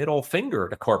big middle finger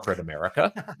to corporate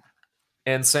America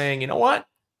and saying, you know what?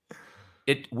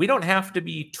 We don't have to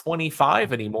be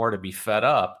 25 anymore to be fed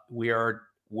up. We're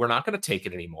not going to take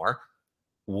it anymore.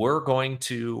 We're going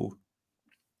to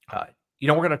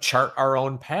we're going to chart our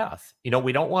own path.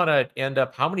 We don't want to end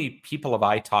up, how many people have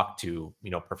I talked to,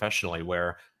 professionally,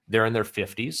 where they're in their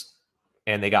 50s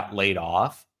and they got laid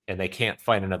off and they can't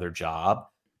find another job,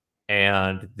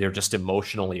 and they're just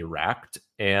emotionally wrecked,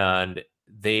 and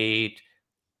they're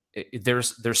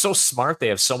so smart, they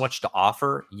have so much to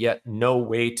offer, yet no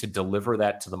way to deliver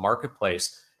that to the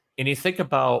marketplace. And you think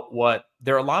about what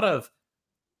there are a lot of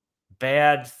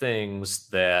bad things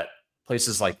that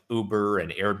places like Uber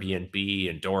and Airbnb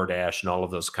and DoorDash and all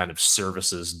of those kind of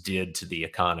services did to the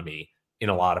economy in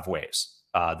a lot of ways.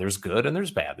 There's good and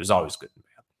there's bad. There's always good and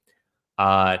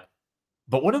bad.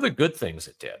 But one of the good things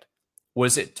it did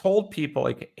was it told people,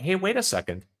 like, hey, wait a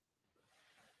second.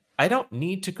 I don't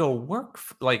need to go work.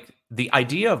 Like, the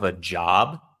idea of a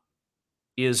job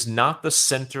is not the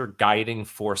center guiding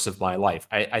force of my life.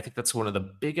 I think that's one of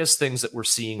the biggest things that we're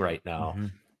seeing right now Mm-hmm.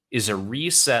 is a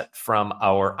reset from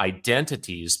our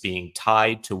identities being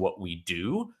tied to what we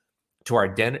do to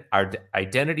our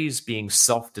identities being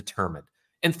self-determined.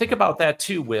 And think about that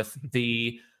too with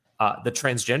the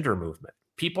transgender movement.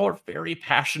 People are very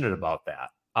passionate about that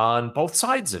on both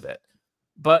sides of it.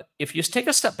 But if you take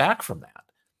a step back from that,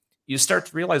 you start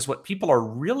to realize what people are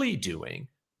really doing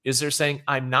is they're saying,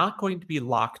 I'm not going to be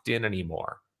locked in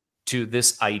anymore to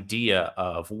this idea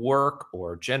of work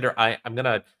or gender. I'm going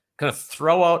to kind of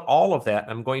throw out all of that.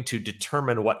 I'm going to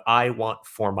determine what I want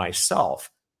for myself.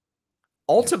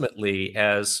 Ultimately,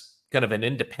 as kind of an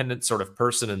independent sort of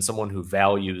person and someone who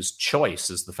values choice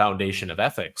as the foundation of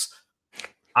ethics,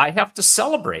 I have to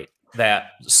celebrate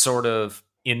that sort of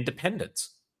independence,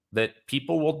 that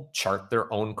people will chart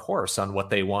their own course on what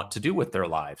they want to do with their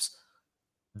lives.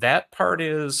 That part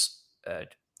is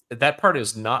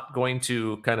not going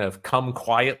to kind of come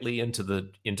quietly into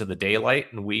the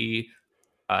daylight. And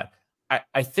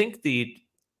I think the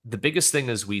biggest thing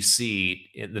is we see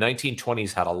in the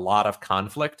 1920s had a lot of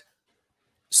conflict,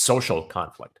 social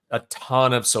conflict, a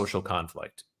ton of social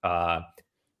conflict,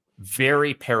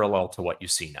 very parallel to what you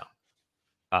see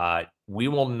now. We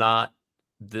will not,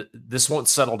 this won't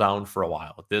settle down for a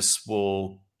while. This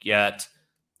will get,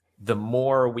 the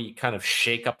more we kind of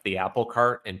shake up the apple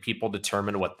cart and people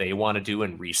determine what they want to do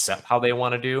and reset how they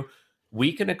want to do,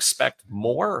 we can expect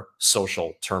more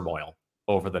social turmoil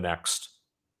over the next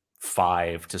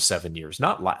 5 to 7 years,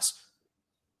 not less.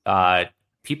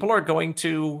 People are going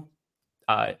to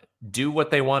do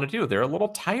what they want to do. They're a little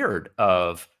tired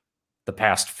of the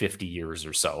past 50 years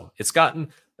or so.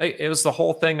 It was the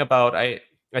whole thing about, I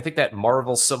think that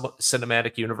Marvel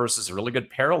Cinematic Universe is a really good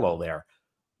parallel there.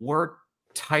 We're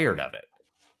tired of it.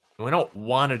 We don't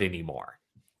want it anymore.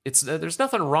 There's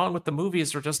nothing wrong with the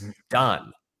movies. They're just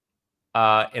done.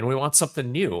 And we want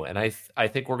something new. And I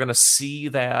think we're going to see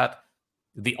that.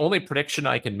 The only prediction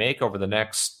I can make over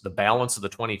the balance of the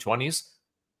 2020s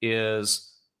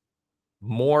is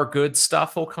more good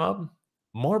stuff will come,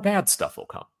 more bad stuff will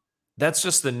come. That's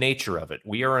just the nature of it.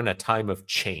 We are in a time of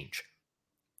change.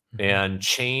 Mm-hmm. And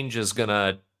change is going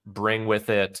to bring with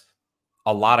it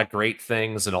a lot of great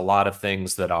things and a lot of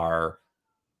things that are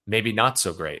maybe not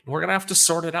so great. We're going to have to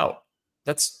sort it out.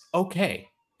 That's okay.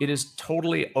 It is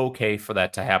totally okay for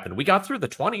that to happen. We got through the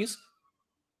 20s.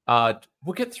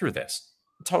 We'll get through this.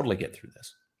 Totally get through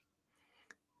this.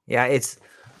 Yeah,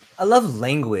 I love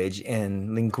language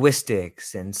and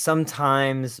linguistics, and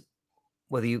sometimes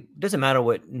doesn't matter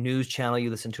what news channel you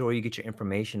listen to or you get your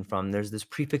information from, there's this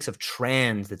prefix of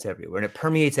trans that's everywhere and it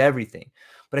permeates everything.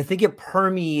 But I think it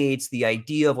permeates the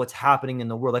idea of what's happening in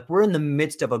the world. Like, we're in the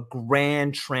midst of a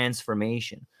grand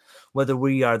transformation, whether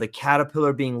we are the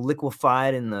caterpillar being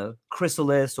liquefied in the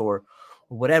chrysalis or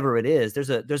whatever it is.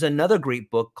 There's another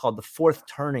great book called The Fourth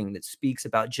Turning that speaks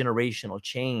about generational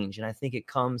change. And I think it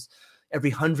comes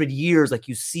every 100 years, like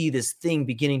you see this thing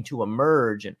beginning to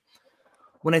emerge. And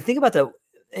when I think about that,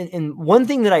 and one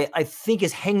thing that I think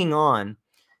is hanging on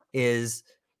is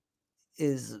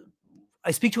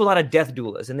I speak to a lot of death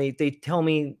doulas, and they tell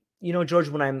me, George,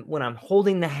 when I'm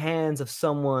holding the hands of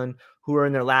someone who are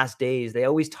in their last days, they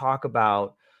always talk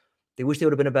about they wish they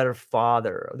would have been a better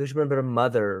father, or they should have been a better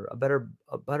mother, a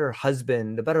better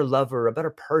husband, a better lover, a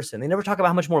better person. They never talk about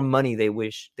how much more money they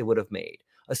wish they would have made.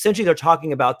 Essentially, they're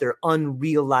talking about their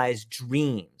unrealized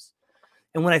dreams.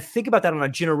 And when I think about that on a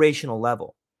generational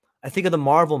level, I think of the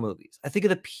Marvel movies. I think of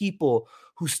the people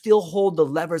who still hold the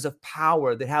levers of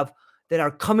power that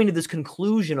are coming to this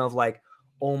conclusion of like,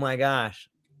 oh my gosh,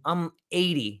 I'm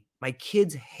 80. My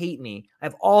kids hate me. I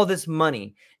have all this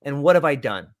money. And what have I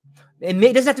done? It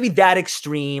doesn't have to be that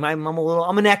extreme. I'm an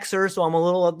Xer, so I'm a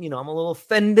little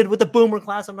offended with the boomer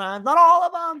class sometimes. Not all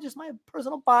of them, just my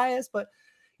personal bias. But,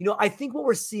 I think what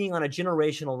we're seeing on a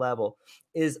generational level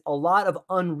is a lot of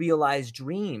unrealized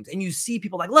dreams. And you see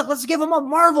people like, look, let's give them a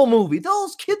Marvel movie.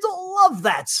 Those kids will love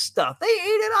that stuff. They ate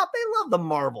it up. They love the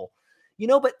Marvel,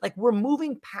 but like, we're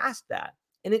moving past that.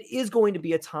 And it is going to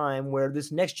be a time where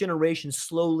this next generation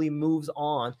slowly moves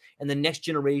on and the next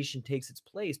generation takes its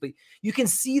place. But you can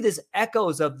see this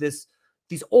echoes of these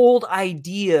old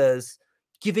ideas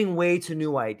giving way to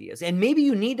new ideas. And maybe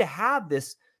you need to have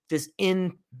this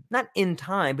in, not in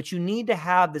time, but you need to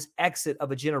have this exit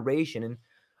of a generation. And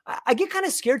I get kind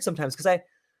of scared sometimes because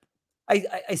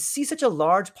I see such a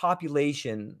large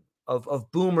population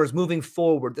of boomers moving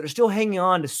forward that are still hanging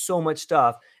on to so much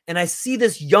stuff. And I see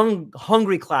this young,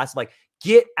 hungry class like,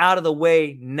 get out of the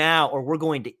way now, or we're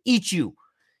going to eat you.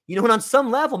 You know, and on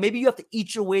some level, maybe you have to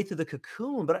eat your way through the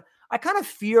cocoon, but I kind of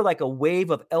fear like a wave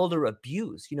of elder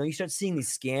abuse. You know, you start seeing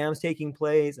these scams taking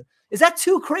place. Is that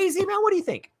too crazy, man? What do you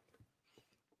think?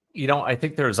 I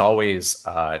think there's always,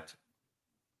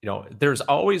 there's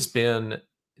always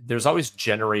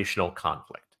generational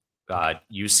conflict.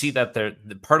 You see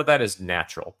that part of that is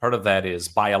natural, part of that is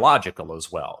biological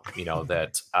as well.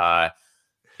 That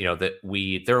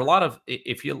there are a lot of,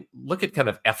 if you look at kind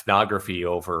of ethnography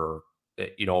over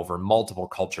multiple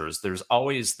cultures, there's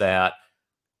always that.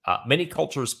 Many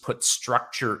cultures put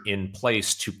structure in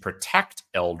place to protect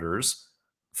elders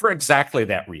for exactly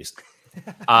that reason.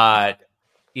 That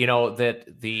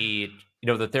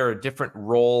there are different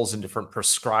roles and different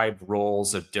prescribed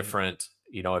roles of different,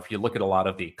 if you look at a lot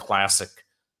of the classic,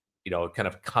 kind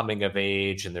of coming of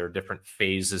age, and there are different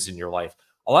phases in your life,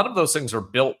 a lot of those things are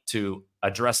built to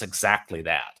address exactly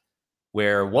that.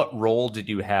 Where what role did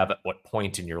you have at what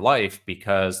point in your life?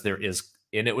 Because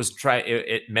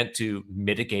it meant to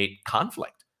mitigate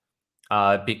conflict,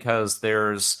 because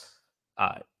there is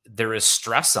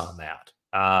stress on that.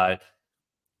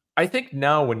 I think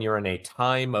now when you're in a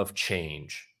time of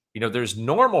change, there's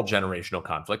normal generational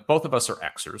conflict. Both of us are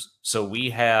Xers. So we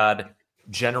had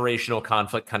generational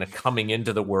conflict kind of coming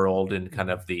into the world in kind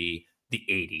of the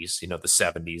 80s, the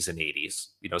 70s and 80s.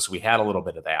 So we had a little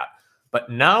bit of that. But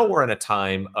now we're in a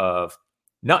time of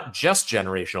not just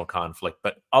generational conflict,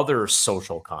 but other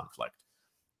social conflict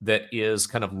that is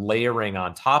kind of layering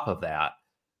on top of that,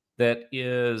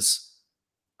 that's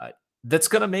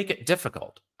going to make it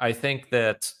difficult. I think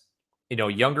that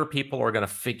younger people are going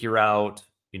to figure out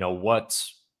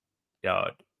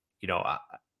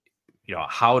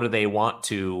how do they want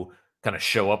to kind of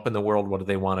show up in the world, what do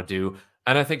they want to do.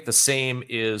 And I think the same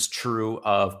is true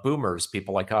of boomers,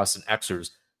 people like us and Xers,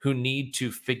 who need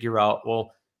to figure out,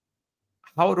 well,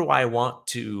 how do I want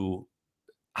to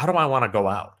go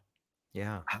out?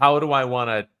 Yeah. How do I want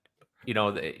to,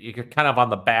 you're kind of on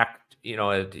the back,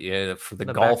 for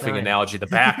the golfing analogy, the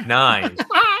back nine.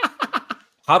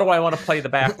 How do I want to play the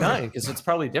back nine? Because it's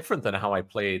probably different than how I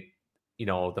played,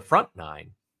 the front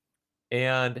nine.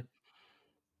 And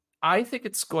I think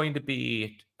it's going to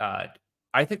be,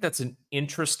 I think that's an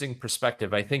interesting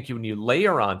perspective. I think when you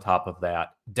layer on top of that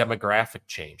demographic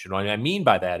change, and what I mean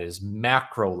by that is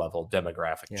macro level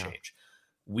demographic change.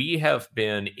 We have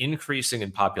been increasing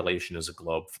in population as a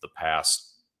globe for the past,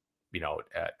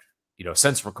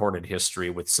 since recorded history,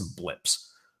 with some blips.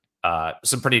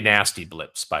 Some pretty nasty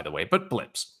blips, by the way, but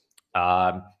blips.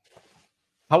 However,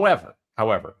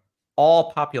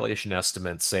 all population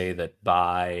estimates say that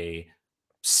by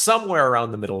somewhere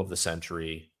around the middle of the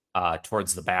century,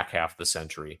 towards the back half of the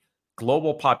century,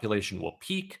 global population will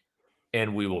peak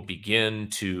and we will begin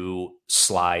to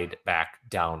slide back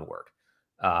downward.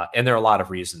 And there are a lot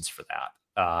of reasons for that.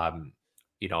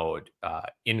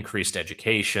 Increased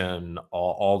education,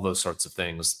 all those sorts of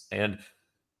things. And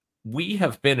we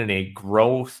have been in a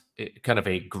growth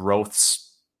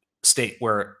state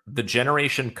where the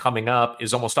generation coming up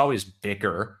is almost always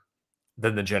bigger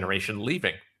than the generation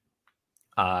leaving.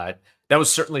 That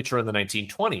was certainly true in the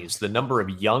 1920s. The number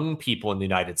of young people in the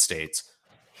United States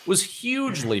was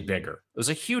hugely bigger. It was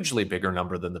a hugely bigger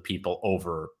number than the people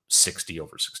over 60,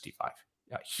 over 65.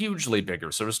 Yeah, hugely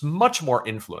bigger. So there's much more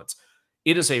influence.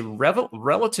 It is a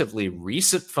relatively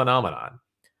recent phenomenon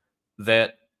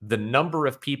that the number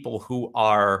of people who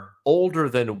are older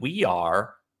than we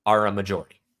are a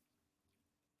majority.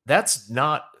 That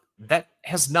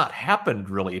has not happened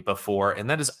really before, and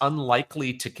that is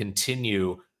unlikely to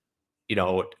continue,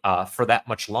 for that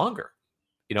much longer.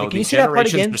 Can you say that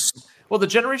part again? The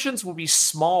generations will be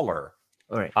smaller.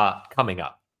 All right. Coming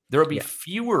up. There will be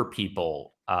fewer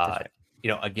people,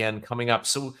 again, coming up.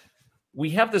 So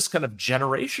we have this kind of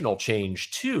generational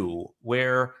change too,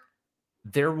 where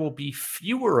there will be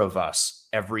fewer of us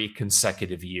every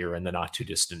consecutive year in the not too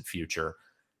distant future.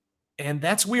 And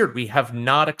that's weird. We have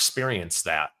not experienced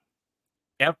that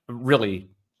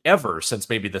really ever since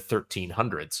maybe the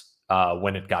 1300s,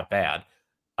 when it got bad.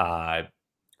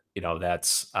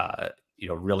 That's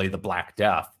really the Black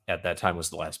Death at that time was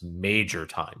the last major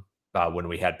time when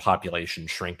we had population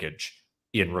shrinkage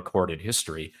in recorded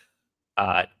history.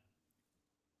 Uh,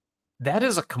 that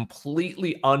is a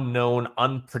completely unknown,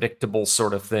 unpredictable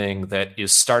sort of thing that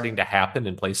is starting to happen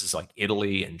in places like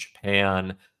Italy and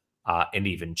Japan, and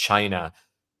even China.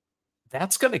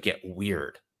 That's going to get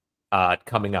weird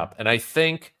coming up. And I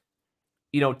think,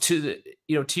 to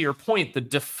your point, the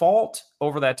default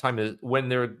over that time is when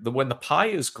the pie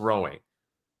is growing,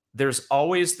 there's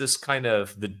always this kind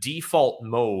of, the default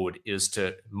mode is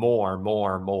to more,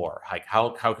 more, more. Like how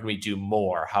can we do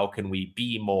more? How can we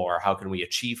be more? How can we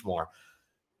achieve more?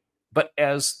 But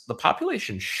as the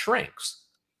population shrinks,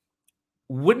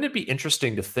 wouldn't it be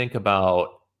interesting to think about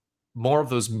more of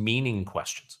those meaning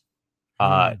questions?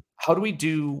 How do we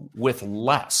do with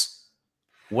less?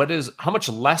 How much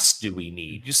less do we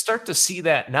need? You start to see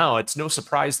that now. It's no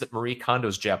surprise that Marie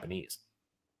Kondo's Japanese.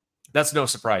 That's no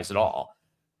surprise at all,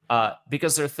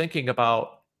 because they're thinking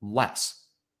about less,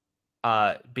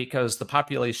 because the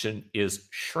population is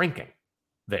shrinking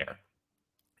there.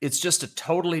 It's just a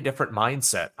totally different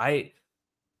mindset.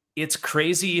 It's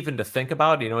crazy even to think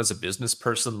about, as a business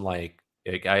person, like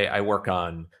I work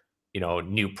on,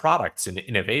 new products and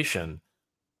innovation.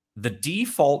 The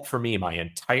default for me, my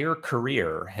entire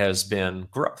career, has been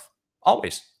growth.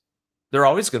 Always. There are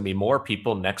always going to be more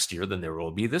people next year than there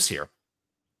will be this year.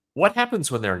 What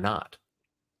happens when they're not?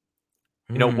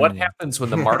 What happens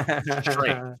when the market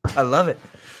shrinks? I love it.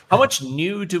 How much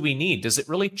new do we need? Does it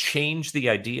really change the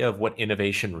idea of what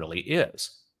innovation really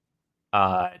is?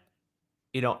 I'm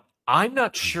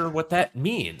not sure what that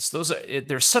means.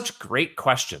 They're such great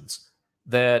questions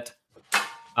that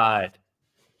I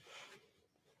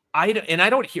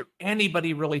don't hear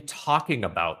anybody really talking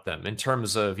about them in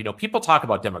terms of, people talk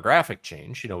about demographic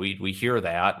change. We hear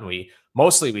that, and we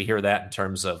hear that in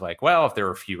terms of like, well, if there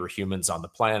were fewer humans on the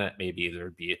planet, maybe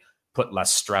there'd be put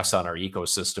less stress on our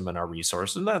ecosystem and our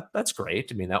resources. And that's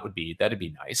great. I mean, that'd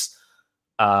be nice.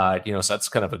 So that's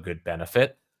kind of a good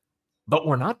benefit. But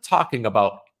we're not talking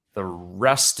about the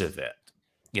rest of it.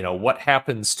 What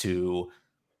happens to,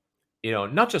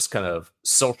 not just kind of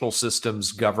social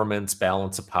systems, governments,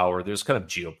 balance of power. There's kind of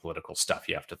geopolitical stuff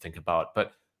you have to think about.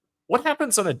 But what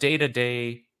happens on a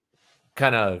day-to-day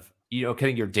kind of your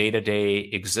day-to-day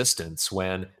existence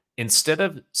when, instead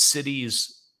of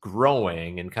cities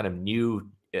growing and kind of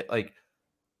like,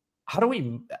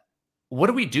 what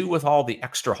do we do with all the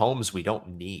extra homes we don't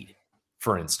need,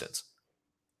 for instance?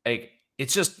 Like,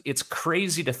 it's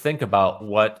crazy to think about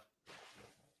what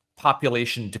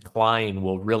population decline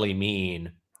will really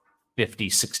mean 50,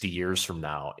 60 years from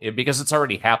now, because it's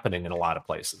already happening in a lot of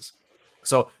places.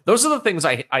 So those are the things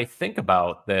I think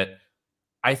about, that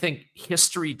I think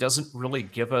history doesn't really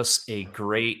give us a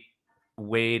great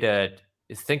way to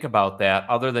think about that,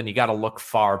 other than you got to look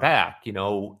far back.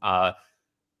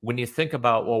 When you think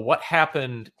about, well, what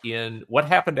happened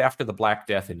after the Black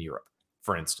Death in Europe,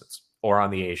 for instance, or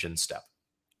on the Asian steppe?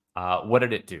 What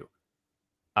did it do?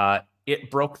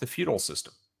 It broke the feudal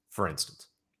system, for instance.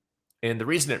 And the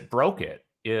reason it broke it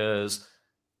is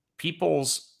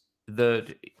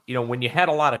when you had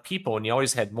a lot of people and you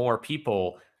always had more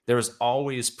people, there was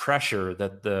always pressure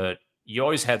that you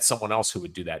always had someone else who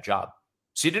would do that job.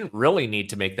 So you didn't really need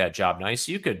to make that job nice.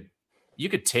 You could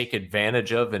take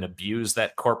advantage of and abuse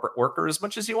that corporate worker as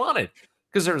much as you wanted,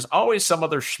 because there's always some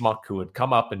other schmuck who would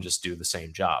come up and just do the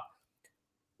same job.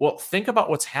 Well, think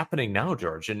about what's happening now,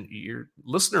 George, and your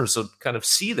listeners will kind of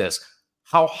see this.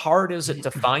 How hard is it to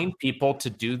find people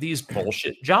to do these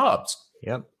bullshit jobs?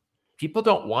 Yep. People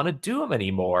don't want to do them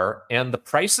anymore, and the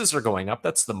prices are going up.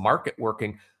 That's the market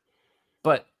working.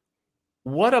 But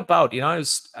what about,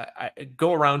 I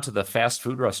go around to the fast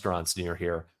food restaurants near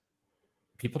here.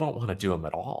 People don't want to do them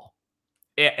at all,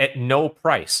 at no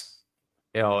price.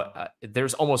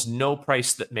 There's almost no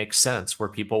price that makes sense where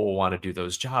people will want to do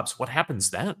those jobs. What happens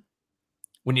then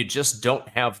when you just don't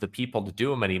have the people to do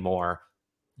them anymore?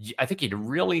 I think you'd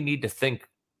really need to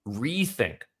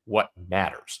rethink what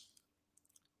matters.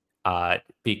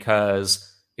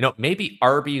 Because, maybe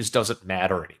Arby's doesn't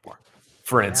matter anymore,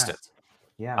 for instance.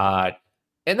 Yeah.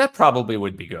 And that probably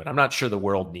would be good. I'm not sure the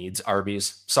world needs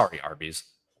Arby's. Sorry, Arby's.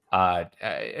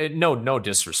 No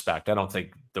disrespect. I don't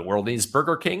think the world needs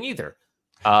Burger King either.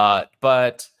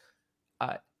 But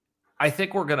I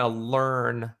think we're going to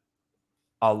learn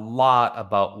a lot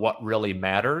about what really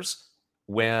matters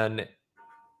when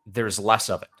there's less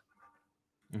of it.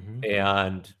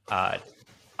 And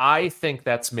I think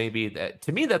that's to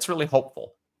me, that's really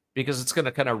hopeful, because it's going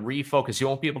to kind of refocus. You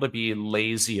won't be able to be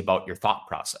lazy about your thought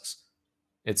process.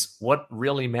 It's what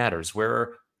really matters.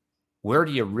 Where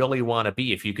do you really want to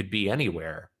be? If you could be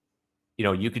anywhere,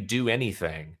 you could do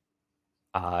anything.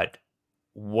 uh,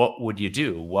 what would you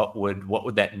do? What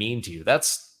would that mean to you?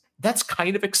 That's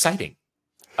kind of exciting,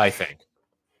 I think.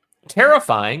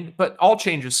 Terrifying, but all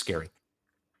change is scary.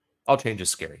 All change is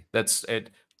scary. That's it.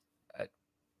 uh,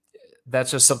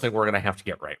 That's just something we're going to have to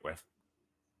get right with.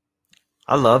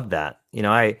 I love that.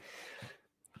 I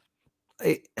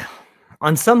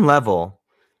on some level,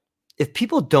 if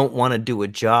people don't want to do a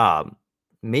job,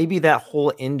 maybe that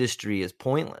whole industry is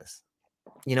pointless.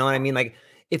 You know what I mean? Like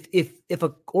if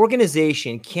a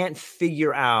organization can't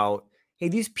figure out, hey,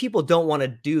 these people don't want to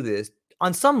do this,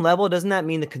 on some level, doesn't that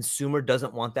mean the consumer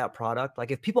doesn't want that product?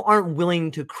 Like if people aren't willing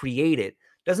to create it,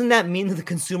 doesn't that mean that the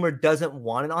consumer doesn't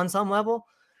want it on some level?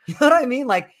 You know what I mean?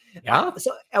 Like, Yeah.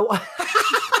 so it's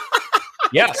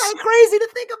Yes. kind of crazy to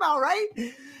think about, right?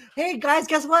 Hey guys,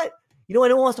 guess what? You know,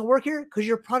 anyone wants to work here because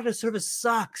your product or service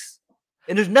sucks.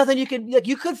 And there's nothing you can, like,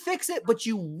 you could fix it, but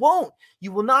you won't.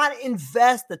 You will not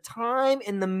invest the time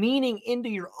and the meaning into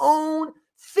your own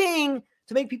thing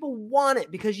to make people want it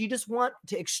because you just want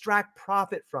to extract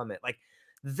profit from it. Like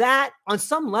that on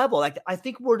some level, like I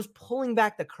think we're just pulling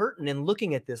back the curtain and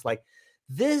looking at this like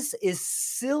this is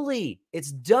silly.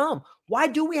 It's dumb. Why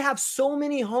do we have so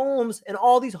many homes and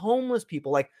all these homeless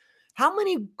people? Like how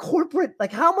many corporate,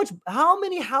 like how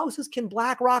many houses can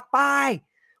BlackRock buy?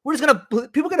 People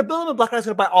are gonna build them and BlackRock's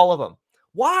gonna buy all of them.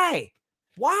 Why?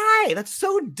 Why? That's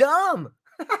so dumb.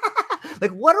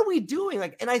 Like, what are we doing?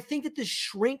 Like, and I think that this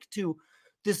shrink to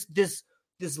this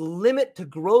limit to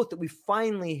growth that we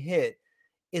finally hit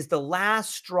is the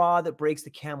last straw that breaks the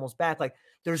camel's back. Like,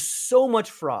 there's so much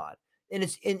fraud.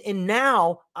 And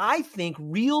now I think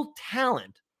real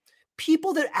talent,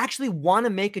 people that actually want to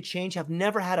make a change have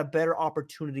never had a better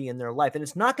opportunity in their life. And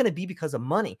it's not going to be because of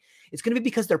money. It's going to be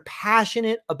because they're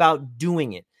passionate about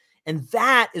doing it. And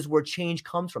that is where change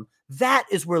comes from. That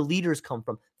is where leaders come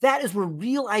from. That is where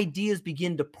real ideas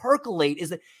begin to percolate is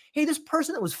that, hey, this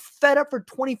person that was fed up for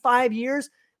 25 years,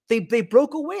 they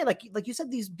broke away. Like you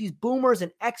said, these boomers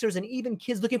and Xers and even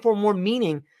kids looking for more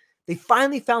meaning, they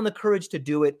finally found the courage to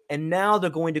do it. And now they're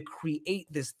going to create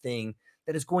this thing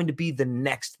that is going to be the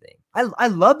next thing. I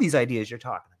love these ideas you're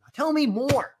talking about. Tell me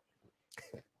more.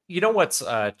 You know what's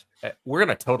we're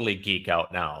gonna totally geek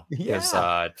out now because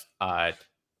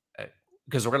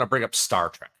because we're gonna bring up Star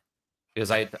Trek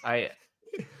because I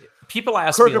people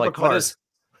ask Kirk me or like Picard? what is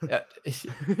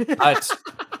it's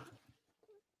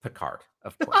Picard,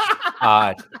 of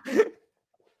course.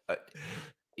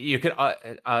 You can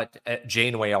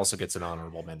Janeway also gets an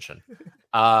honorable mention.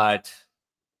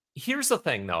 Here's the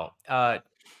thing though.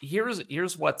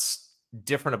 Here's what's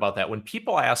different about that. When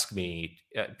people ask me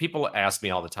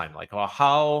all the time, like, well,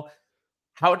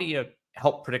 how do you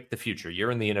help predict the future?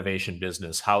 You're in the innovation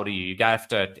business. How do you have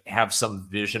to have some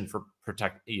vision for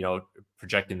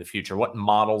projecting the future? What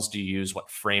models do you use? What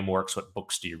frameworks? What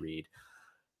books do you read?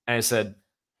 And I said,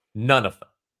 none of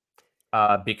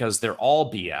them, because they're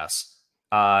all BS.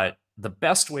 The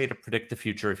best way to predict the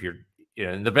future,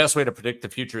 the best way to predict the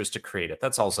future is to create it.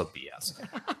 That's also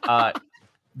BS.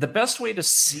 The best way to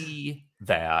see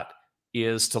that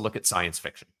is to look at science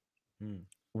fiction.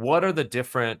 What are the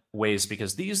different ways?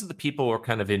 Because these are the people who are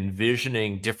kind of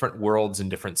envisioning different worlds and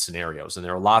different scenarios. And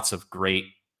there are lots of great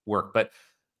work. But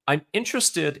I'm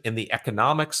interested in the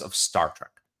economics of Star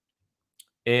Trek.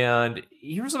 And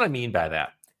here's what I mean by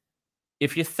that.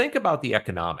 If you think about the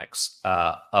economics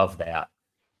of that,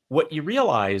 what you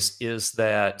realize is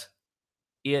that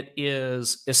it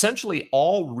is essentially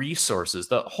all resources,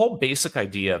 the whole basic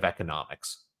idea of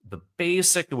economics.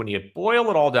 When you boil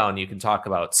it all down, you can talk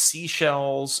about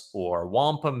seashells or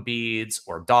wampum beads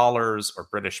or dollars or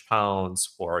British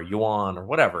pounds or yuan or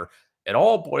whatever. It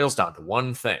all boils down to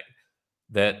one thing,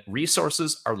 that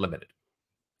resources are limited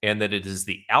and that it is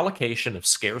the allocation of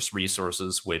scarce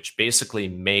resources which basically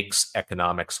makes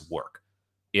economics work.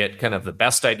 It kind of the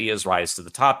best ideas rise to the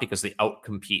top because they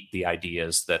outcompete the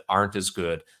ideas that aren't as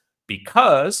good.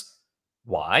 Because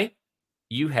why?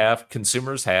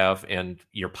 Consumers have, and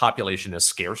your population has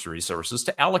scarce resources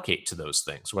to allocate to those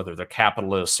things, whether they're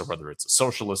capitalists or whether it's a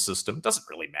socialist system, doesn't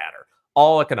really matter.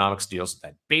 All economics deals with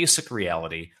that basic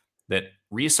reality that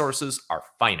resources are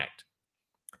finite.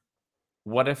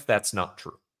 What if that's not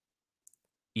true?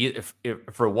 If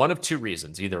for one of two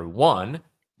reasons, either one,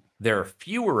 there are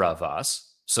fewer of us,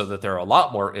 so that there are a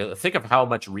lot more. Think of how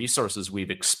much resources we've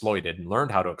exploited and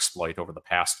learned how to exploit over the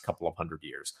past couple of 100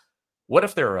 years. What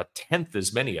if there are a tenth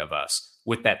as many of us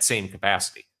with that same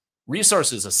capacity?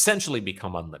 Resources essentially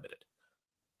become unlimited.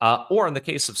 Or in the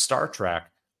case of Star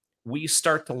Trek, we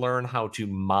start to learn how to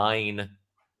mine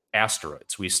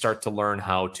asteroids. We start to learn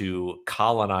how to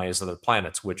colonize other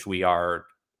planets, which we are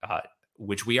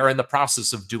in the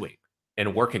process of doing.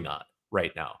 and working on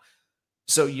right now.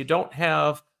 So you don't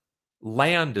have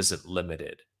land isn't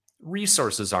limited,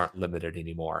 resources aren't limited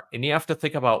anymore. And you have to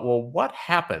think about, well, what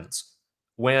happens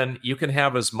when you can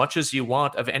have as much as you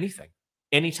want of anything,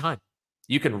 anytime?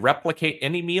 You can replicate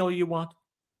any meal you want,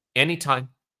 anytime.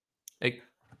 Like,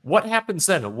 what happens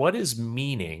then? What is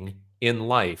meaning in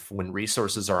life when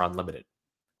resources are unlimited?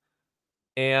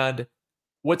 And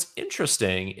what's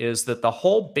interesting is that the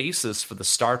whole basis for the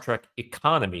Star Trek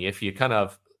economy, if you kind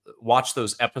of watch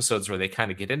those episodes where they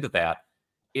kind of get into that,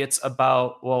 it's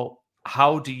about, well,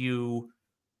 how do you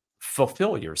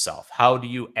fulfill yourself? How do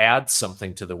you add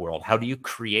something to the world? How do you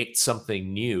create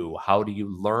something new? How do you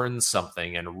learn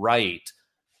something and write?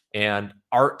 And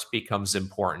art becomes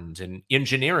important, and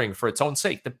engineering for its own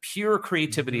sake, the pure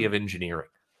creativity of engineering.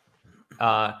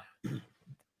 Uh,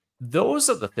 those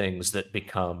are the things that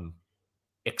become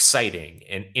exciting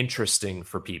and interesting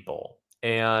for people.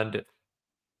 And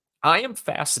I am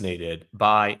fascinated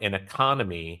by an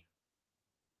economy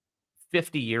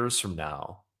 50 years from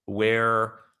now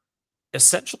where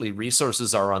essentially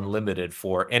resources are unlimited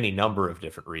for any number of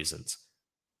different reasons.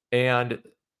 And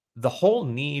the whole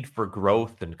need for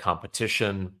growth and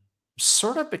competition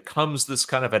sort of becomes this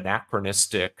kind of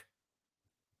anachronistic,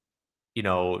 you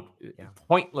know, Yeah.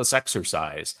 pointless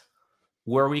exercise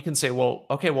where we can say, well,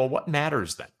 okay, well, what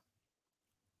matters then?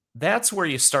 That's where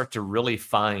you start to really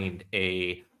find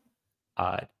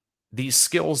uh, these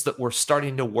skills that we're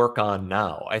starting to work on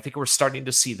now. I think we're starting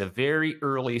to see the very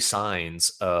early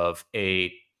signs of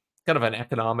a kind of an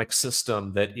economic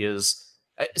system that is.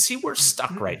 See, we're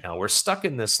stuck right now. We're stuck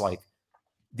in this like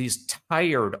these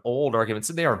tired old arguments,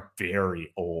 and they are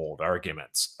very old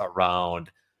arguments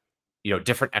around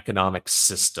different economic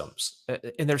systems,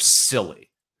 and they're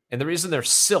silly. And the reason they're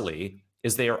silly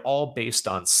is they are all based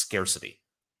on scarcity.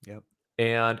 Yep.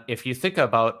 And if you think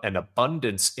about an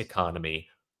abundance economy,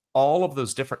 all of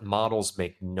those different models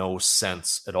make no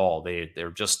sense at all.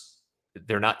 They're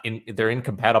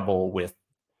incompatible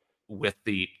with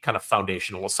the kind of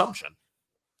foundational assumption.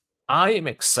 I am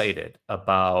excited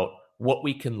about what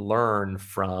we can learn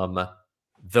from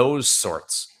those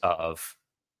sorts of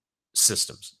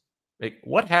systems. Like,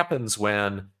 what happens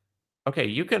when, okay,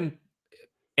 you can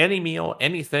any meal,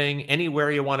 anything,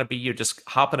 anywhere you want to be, you just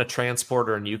hop in a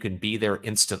transporter and you can be there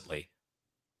instantly.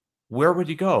 Where would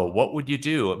you go? What would you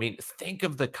do? I mean, think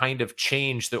of the kind of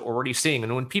change that we're already seeing.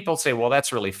 And when people say, well,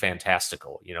 that's really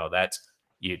fantastical, that's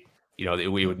you,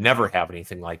 we would never have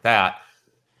anything like that.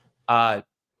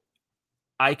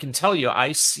 I can tell you,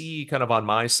 I see kind of on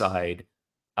my side,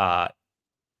 uh,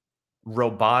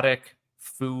 robotic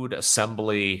food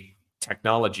assembly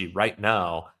technology right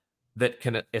now that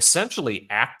can essentially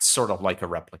act sort of like a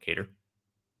replicator.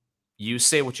 You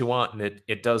say what you want, and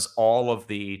it does all of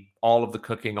the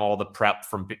cooking, all the prep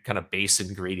from kind of base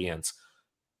ingredients.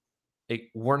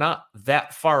 We're not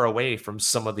that far away from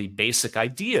some of the basic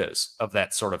ideas of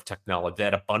that sort of technology,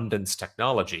 that abundance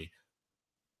technology.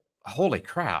 Holy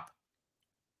crap!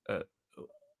 Uh,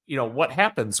 what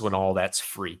happens when all that's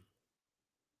free?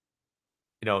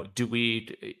 Do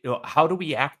we how do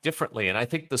we act differently? And I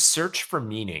think the search for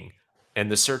meaning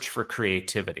and the search for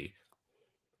creativity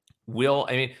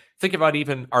think about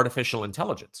even artificial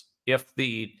intelligence. If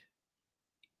the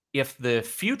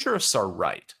futurists are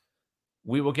right,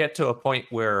 we will get to a point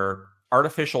where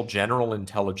artificial general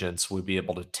intelligence will be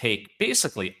able to take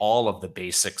basically all of the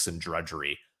basics and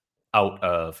drudgery out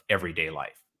of everyday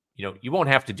life. You won't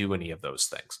have to do any of those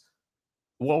things.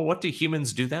 Well, what do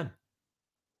humans do then?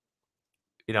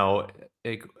 you know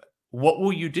like, what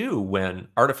will you do when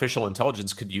artificial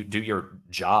intelligence could you do your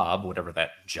job, whatever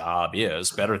that job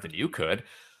is, better than you could?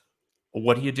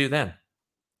 What do you do then?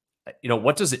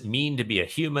 What does it mean to be a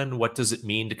human? What does it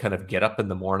mean to kind of get up in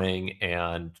the morning,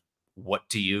 and what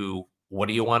do you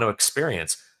want to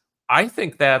experience? I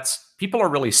think that's people are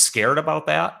really scared about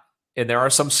that, and there are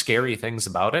some scary things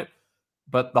about it.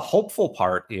 But the hopeful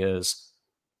part is,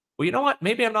 well, you know what?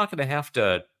 Maybe I'm not going to have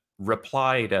to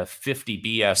reply to 50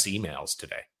 BS emails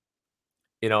today.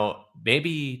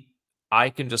 Maybe I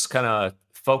can just kind of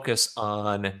focus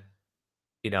on,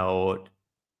 you know,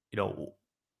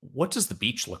 what does the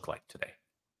beach look like today?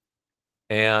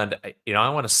 And I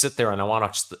want to sit there and I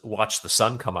want to watch the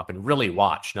sun come up and really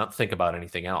watch, not think about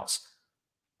anything else.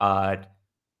 Uh,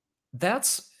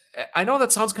 that's I know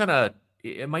that sounds kind of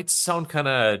it might sound kind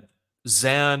of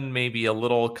zen, maybe a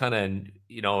little kind of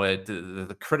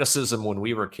the criticism when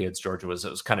we were kids, Georgia, was it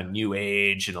was kind of new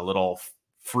age and a little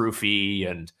froofy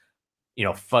and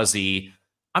fuzzy.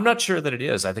 I'm not sure that it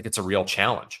is. I think it's a real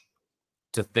challenge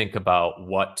to think about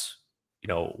what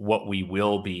we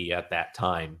will be at that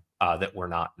time that we're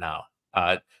not now.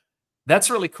 That's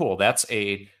really cool. That's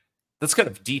kind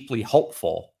of deeply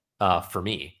hopeful for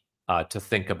me to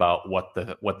think about what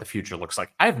the future looks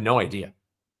like. I have no idea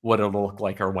what it'll look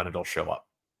like or when it'll show up.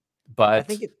 I But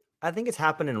think it I think it's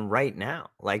happening right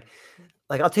now. Like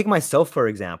I'll take myself for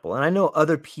example, and I know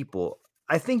other people.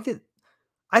 I think that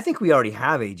I think we already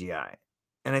have AGI.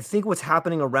 And I think what's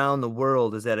happening around the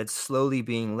world is that it's slowly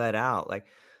being let out. Like,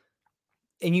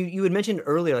 and you had mentioned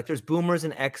earlier, like there's boomers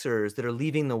and Xers that are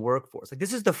leaving the workforce. Like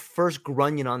this is the first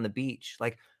grunion on the beach.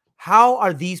 Like, how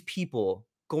are these people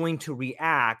going to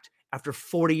react after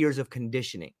 40 years of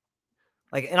conditioning?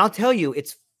 Like, and I'll tell you,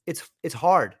 it's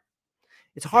hard.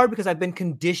 It's yeah, hard because I've been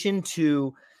conditioned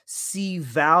to see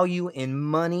value in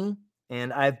money,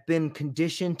 and I've been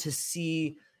conditioned to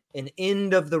see an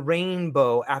end of the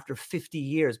rainbow after 50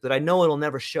 years, but I know it'll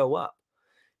never show up.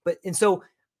 But and so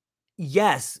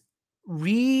yes,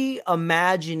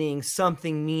 reimagining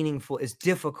something meaningful is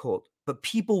difficult, but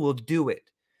people will do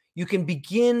it. You can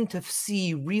begin to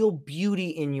see real beauty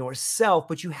in yourself,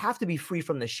 but you have to be free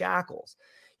from the shackles.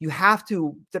 You have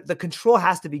to, the control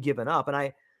has to be given up.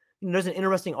 And there's an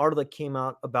interesting article that came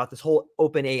out about this whole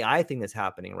open AI thing that's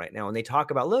happening right now. And they talk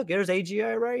about, look, there's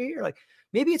AGI right here. Like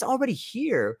maybe it's already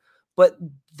here, but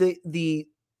the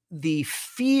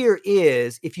fear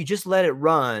is if you just let it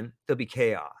run, there'll be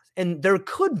chaos. And there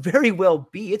could very well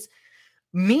be. It's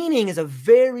meaning is a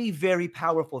very, very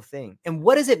powerful thing. And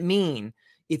what does it mean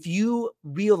if you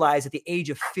realize at the age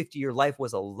of 50 your life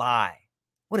was a lie?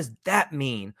 What does that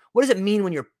mean? What does it mean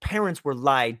when your parents were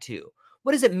lied to?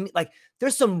 What does it mean? Like,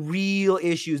 there's some real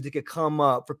issues that could come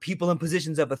up for people in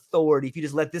positions of authority if you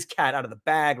just let this cat out of the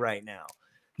bag right now.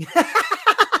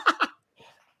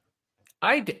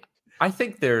 I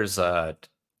think there's when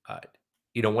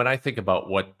I think about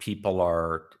what people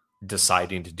are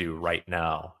deciding to do right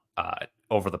now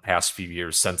over the past few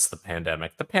years since the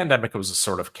pandemic was a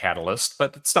sort of catalyst,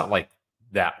 but it's not like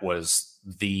that was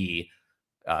the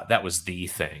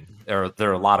thing. There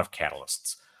are a lot of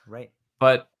catalysts, Right.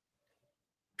 but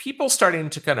people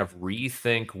starting to kind of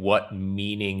rethink what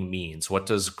meaning means. What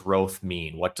does growth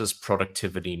mean? What does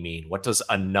productivity mean? What does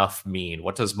enough mean?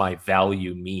 What does my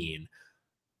value mean?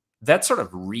 That sort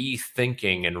of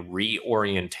rethinking and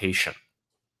reorientation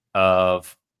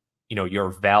of your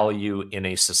value in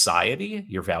a society,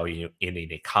 your value in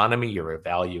an economy, your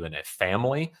value in a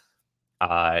family,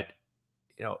 uh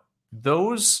you know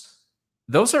those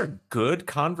those are good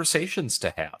conversations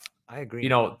to have. I agree.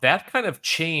 That kind of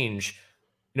change,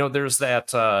 there's that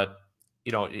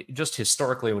just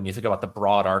historically, when you think about the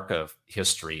broad arc of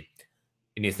history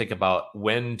and you think about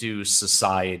when do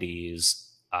societies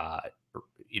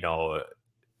you know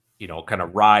kind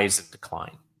of rise and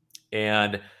decline.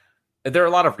 And there are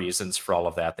a lot of reasons for all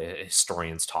of that that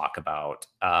historians talk about.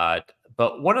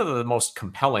 But one of the most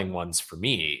compelling ones for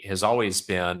me has always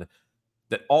been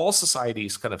that all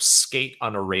societies kind of skate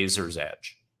on a razor's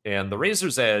edge. And the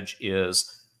razor's edge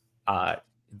is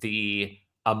the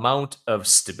amount of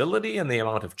stability and the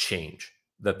amount of change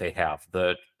that they have.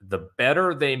 The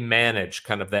better they manage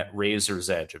kind of that razor's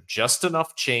edge of just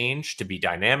enough change to be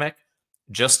dynamic,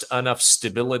 just enough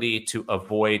stability to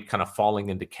avoid kind of falling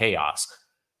into chaos.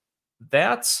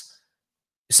 That's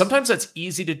sometimes that's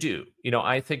easy to do.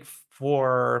 I think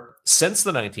for since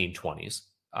the 1920s,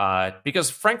 because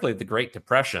frankly, the Great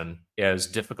Depression, as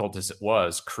difficult as it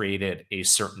was, created a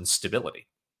certain stability.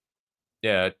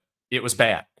 It was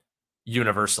bad,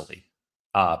 universally,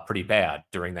 pretty bad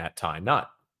during that time.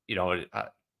 Not,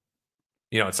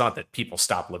 it's not that people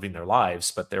stopped living their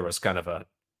lives, but there was kind of a,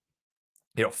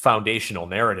 foundational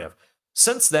narrative.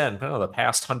 Since then, the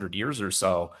past 100 years or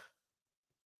so,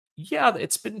 yeah,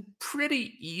 it's been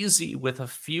pretty easy with a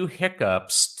few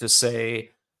hiccups to say,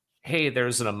 hey,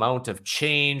 there's an amount of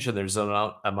change and there's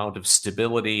an amount of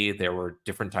stability. There were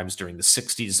different times during the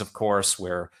 60s, of course,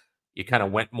 where you kind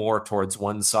of went more towards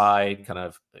one side, kind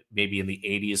of maybe in the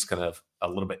 80s, kind of a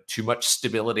little bit too much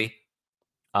stability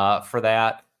for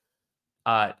that.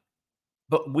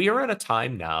 But we are in a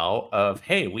time now of,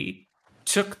 hey, we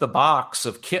took the box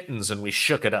of kittens and we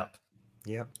shook it up.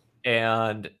 Yeah.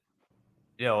 And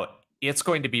you know, it's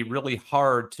going to be really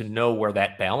hard to know where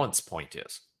that balance point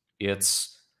is.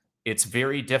 It's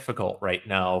very difficult right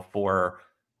now for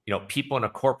people in a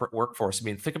corporate workforce. I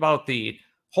mean, think about the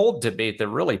whole debate, the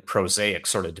really prosaic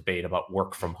sort of debate about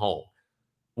work from home.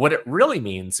 What it really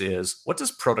means is, what does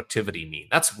productivity mean?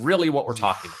 That's really what we're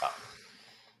talking about.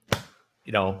 What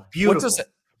does Beautiful.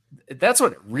 it? That's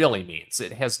what it really means.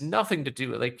 It has nothing to do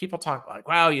with, like, people talk like,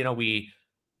 wow, we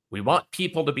want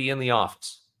people to be in the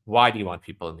office. Why do you want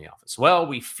people in the office? Well,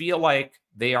 we feel like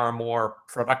they are more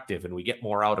productive and we get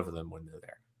more out of them when they're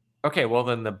there. Okay, well,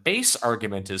 then the base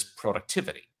argument is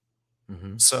productivity.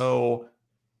 Hmm. So,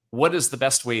 what is the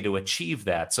best way to achieve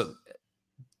that? So,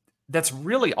 that's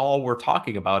really all we're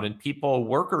talking about. And people,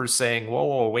 workers saying,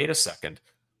 whoa, wait a second.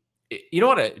 You know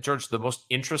what, George, the most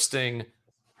interesting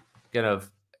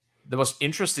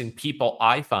people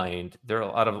I find, there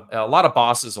are a lot of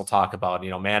bosses will talk about,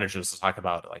 managers will talk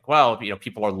about like, well,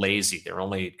 people are lazy. They're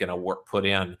only going to put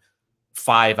in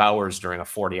 5 hours during a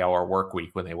 40-hour work week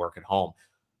when they work at home.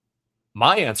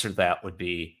 My answer to that would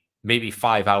be maybe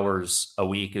 5 hours a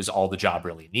week is all the job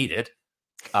really needed.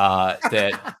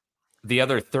 That the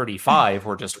other 35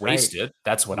 were just Right. wasted.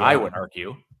 That's what I Yeah. would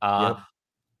argue. Yep.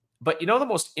 But the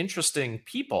most interesting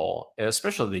people,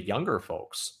 especially the younger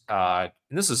folks, and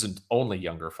this isn't only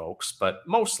younger folks, but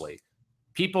mostly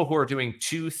people who are doing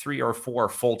 2, 3, or 4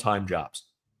 full-time jobs,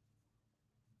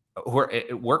 who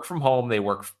work from home, they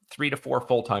work 3 to 4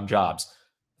 full-time jobs.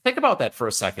 Think about that for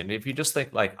a second. If you just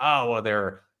think like, oh, well,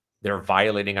 they're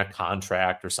violating a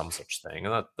contract or some such thing,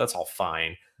 and that's all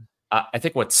fine. I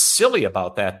think what's silly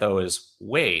about that though is,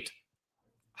 wait,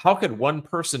 how could one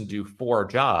person do 4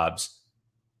 jobs?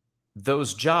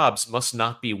 Those jobs must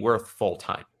not be worth full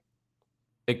time.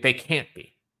 Like, they can't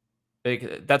be.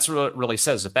 Like, that's what it really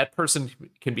says. If that person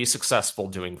can be successful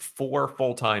doing 4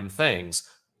 full-time things,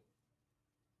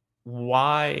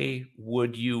 why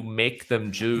would you make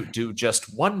them do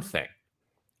just one thing?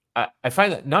 I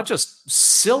find that not just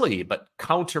silly, but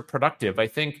counterproductive. I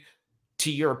think,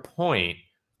 to your point,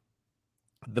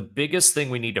 the biggest thing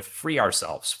we need to free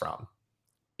ourselves from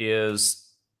is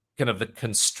kind of the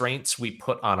constraints we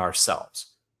put on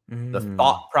ourselves, the Mm.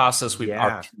 thought process, our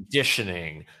Yeah.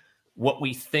 conditioning, what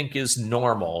we think is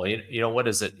normal. What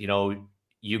is it?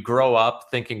 You grow up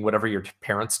thinking whatever your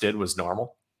parents did was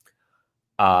normal.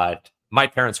 My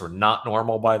parents were not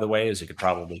normal, by the way, as you could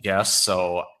probably guess.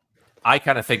 So I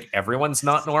kind of think everyone's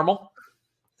not normal.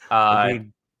 Uh,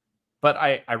 Agreed. but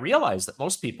I realize that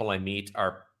most people I meet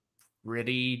are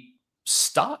pretty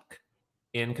stuck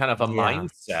in kind of a Yeah.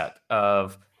 mindset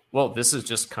of, well, this is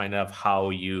just kind of how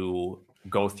you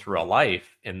go through a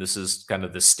life, and this is kind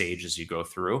of the stages you go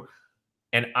through.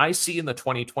 And I see in the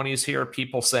 2020s here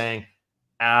people saying,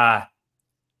 ah,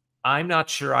 I'm not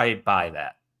sure I buy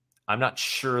that. I'm not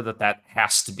sure that that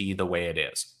has to be the way it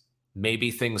is. Maybe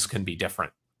things can be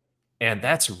different. And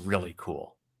that's really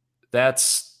cool.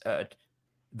 That's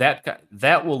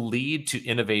that will lead to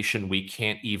innovation we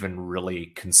can't even really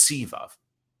conceive of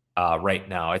right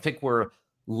now. I think we're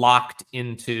locked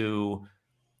into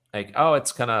like, oh,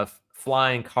 it's kind of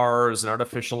flying cars and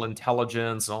artificial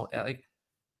intelligence and all. Like,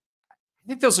 I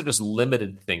think those are just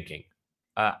limited thinking.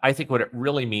 I think what it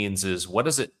really means is,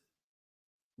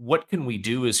 what can we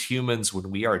do as humans when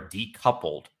we are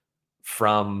decoupled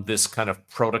from this kind of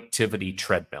productivity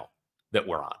treadmill that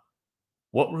we're on?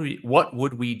 What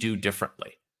would we do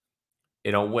differently?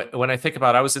 When I think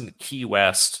about, I was in Key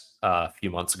West a few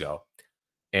months ago,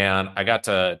 and I got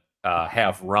to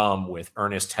have rum with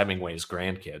Ernest Hemingway's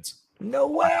grandkids. No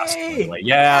Blast, by the way. way.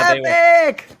 Yeah,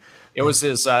 Epic. it was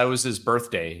his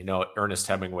birthday. Ernest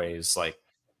Hemingway's like,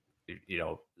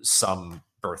 some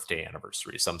birthday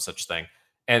anniversary, some such thing.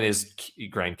 And his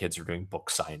grandkids are doing book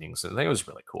signings, and it was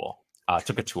really cool.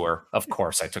 Took a tour. Of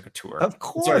course, I took a tour. Of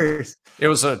course. It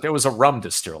was a rum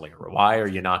distillery. Why are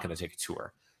you not going to take a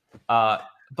tour?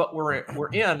 But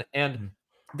we're in, and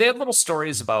they had little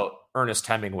stories about Ernest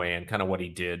Hemingway and kind of what he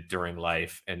did during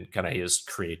life and kind of his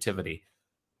creativity.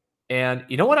 And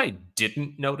you know what I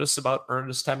didn't notice about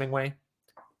Ernest Hemingway?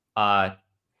 Uh,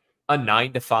 a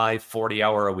 9 to 5, 40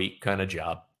 hour a week kind of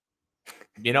job.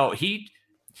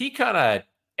 He kind of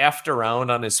effed around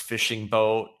on his fishing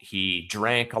boat. He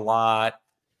drank a lot.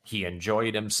 He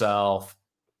enjoyed himself,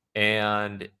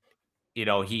 and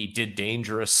he did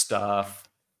dangerous stuff,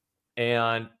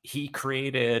 and he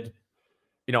created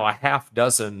a half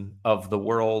dozen of the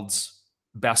world's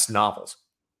best novels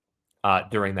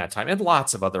during that time, and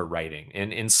lots of other writing,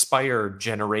 and inspired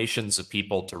generations of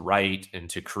people to write and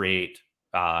to create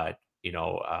uh, you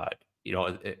know uh,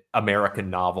 American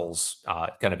novels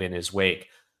kind of in his wake.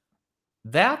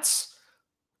 That's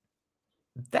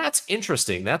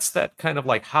interesting. That's that kind of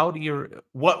like, how do you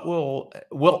what will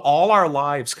all our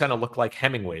lives kind of look like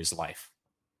Hemingway's life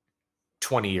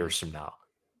 20 years from now?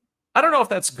 I don't know if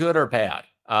that's good or bad.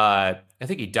 I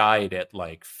think he died at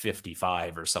like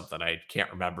 55 or something. I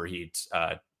can't remember.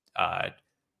 Uh, uh,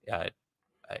 uh,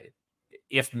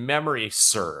 if memory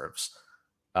serves,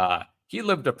 he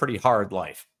lived a pretty hard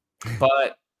life,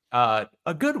 but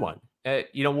a good one.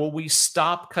 Will we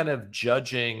stop kind of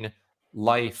judging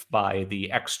life by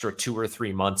the extra 2 or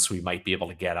 3 months we might be able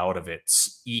to get out of it,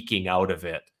 eking out of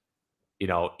it,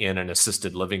 in an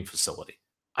assisted living facility?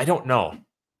 I don't know.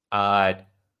 Uh,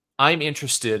 I'm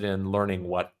interested in learning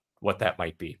what that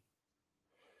might be.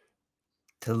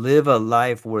 To live a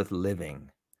life worth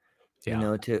living,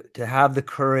 Yeah. to have the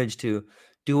courage to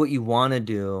do what you want to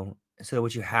do instead of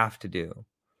what you have to do.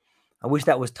 I wish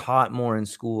that was taught more in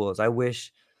schools. I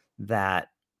wish that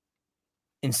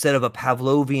instead of a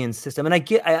Pavlovian system, and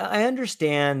I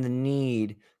understand the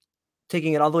need,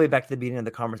 taking it all the way back to the beginning of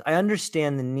the conference, I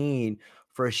understand the need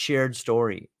for a shared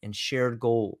story and shared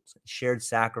goals, and shared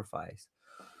sacrifice.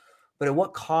 But at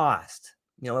what cost?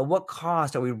 At what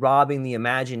cost are we robbing the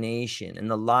imagination and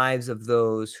the lives of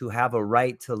those who have a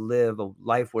right to live a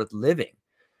life worth living?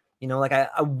 Like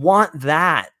I want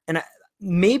that. And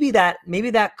maybe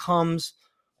that comes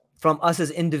from us as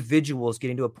individuals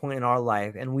getting to a point in our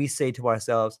life and we say to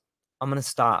ourselves, I'm going to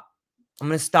stop. I'm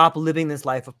going to stop living this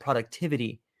life of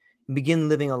productivity and begin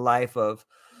living a life of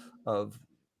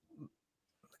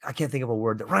I can't think of a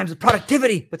word that rhymes with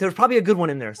productivity, but there's probably a good one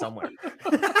in there somewhere.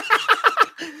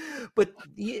 But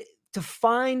to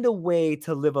find a way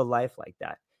to live a life like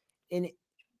that, and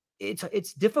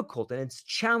it's difficult and it's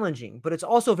challenging, but it's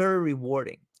also very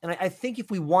rewarding. And I think if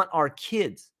we want our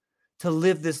kids to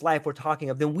live this life we're talking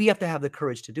of, then we have to have the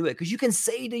courage to do it. Because you can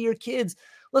say to your kids,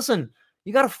 listen,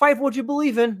 you got to fight for what you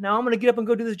believe in. Now I'm going to get up and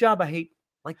go do this job I hate.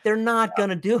 Like, they're not going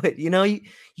to do it.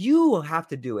 You have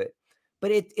to do it.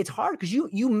 But it's hard because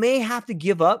you may have to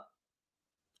give up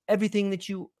everything that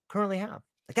you currently have.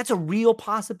 Like, that's a real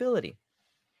possibility.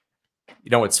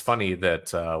 It's funny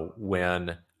that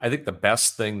when I think the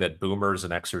best thing that boomers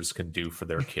and Xers can do for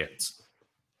their kids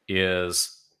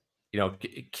is,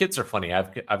 kids are funny.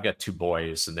 I've got two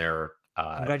boys, and they're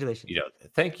Congratulations.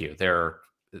 thank you.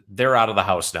 They're out of the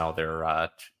house now.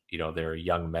 They're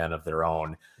young men of their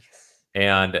own,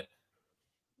 and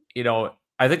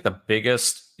I think the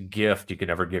biggest gift you can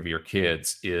ever give your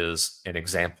kids is an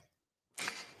example.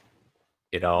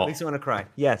 Makes me want to cry.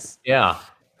 Yes. Yeah.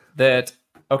 That,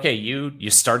 okay, you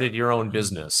started your own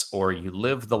business, or you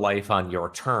live the life on your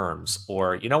terms,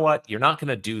 or you know what, you're not going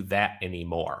to do that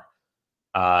anymore.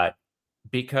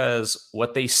 Because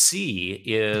what they see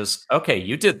is, okay,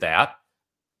 you did that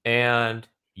and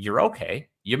you're okay.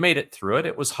 You made it through it.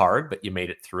 It was hard, but you made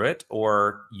it through it.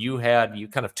 Or you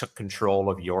kind of took control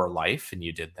of your life and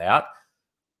you did that.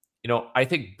 I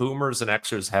think boomers and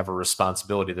Xers have a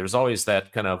responsibility. There's always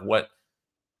that kind of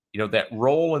that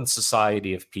role in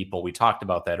society of people. We talked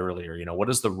about that earlier. What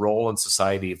is the role in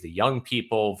society of the young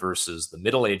people versus the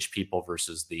middle-aged people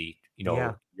versus the,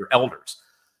 Yeah. your elders?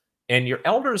 And your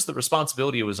elders, the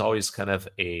responsibility was always kind of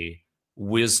a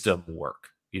wisdom work.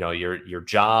 Your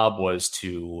job was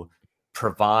to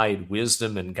provide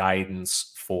wisdom and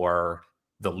guidance for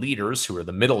the leaders, who are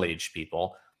the middle-aged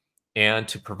people, and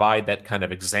to provide that kind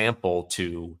of example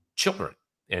to children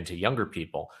and to younger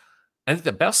people. I think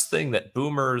the best thing that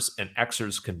boomers and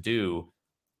Xers can do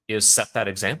is set that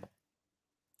example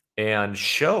and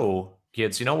show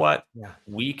kids, you know what?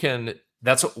 Yeah.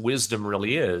 That's what wisdom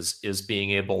really is being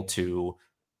able to,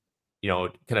 kind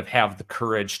of have the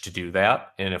courage to do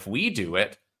that. And if we do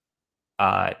it,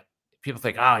 people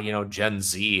think, Gen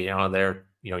Z, they're,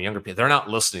 younger people, they're not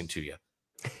listening to you.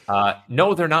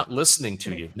 No, they're not listening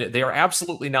to you. They are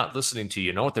absolutely not listening to you.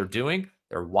 You know what they're doing?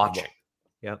 They're watching.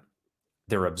 Yep.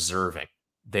 They're observing.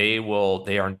 They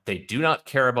do not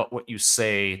care about what you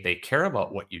say. They care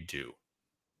about what you do.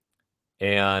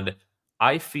 And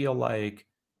I feel like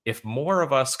if more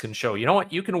of us can show, you know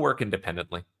what, you can work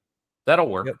independently. That'll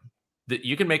work. Yep. That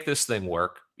you can make this thing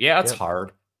work. Yeah, it's Yep.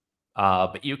 hard.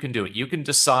 But you can do it. You can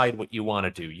decide what you want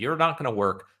to do. You're not going to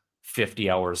work 50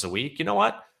 hours a week. You know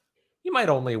what? You might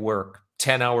only work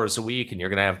 10 hours a week, and you're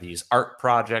going to have these art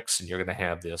projects, and you're going to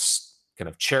have this kind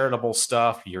of charitable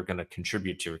stuff. You're going to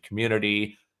contribute to your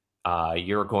community.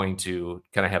 You're going to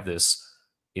kind of have this,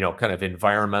 kind of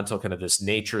environmental, kind of this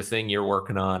nature thing you're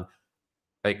working on.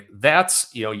 Like,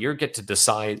 that's, you get to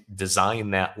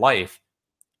design that life.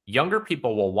 Younger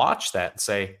people will watch that and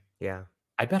say, Yeah.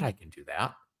 I bet I can do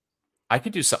that. I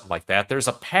could do something like that. There's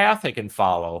a path I can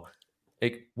follow.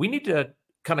 Like, we need to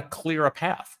kind of clear a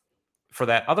path for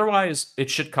that. Otherwise, it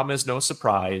should come as no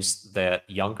surprise that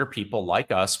younger people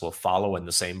like us will follow in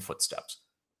the same footsteps.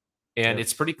 And Yep.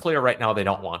 it's pretty clear right now they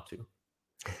don't want to.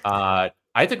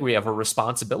 I think we have a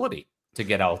responsibility to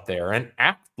get out there and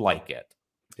act like it.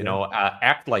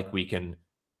 Act like we can.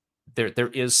 There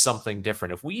is something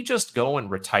different. If we just go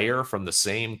and retire from the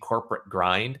same corporate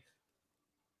grind,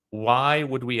 why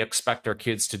would we expect our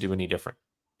kids to do any different?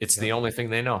 It's the only thing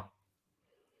they know.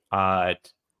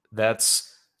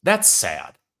 That's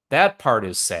sad. That part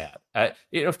is sad.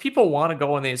 If people want to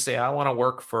go and they say, I want to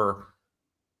work for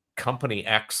company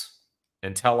X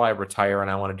until I retire and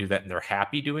I want to do that, and they're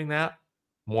happy doing that,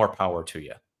 more power to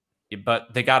you.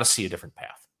 But they got to see a different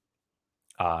path.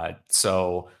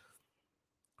 So,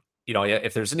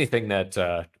 if there's anything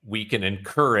that we can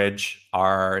encourage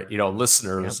our, Yep.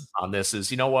 listeners on this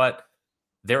is, you know what?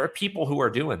 There are people who are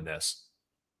doing this.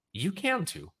 You can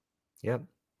too. Yep.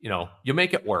 You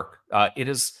make it work.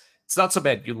 It's not so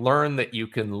bad. You learn that you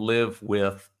can live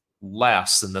with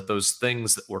less, and that those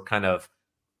things that were kind of,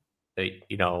 uh,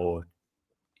 you know,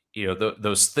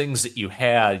 those things that you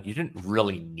had, you didn't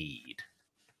really need.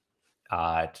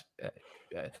 Uh,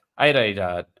 I had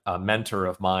a mentor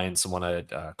of mine, someone,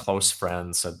 a close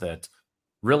friend, said that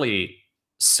really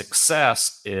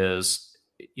success is,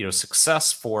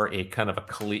 success for a kind of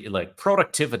like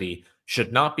productivity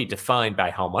should not be defined by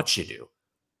how much you do.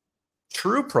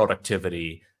 True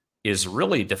productivity is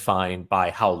really defined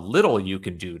by how little you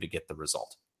can do to get the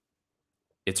result.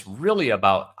 It's really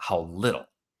about how little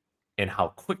and how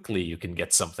quickly you can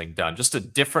get something done. Just a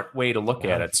different way to look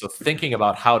at Yeah. it. So thinking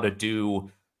about how to do,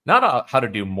 not how to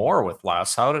do more with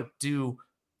less, how to do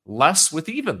less with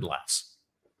even less,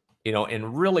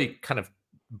 and really kind of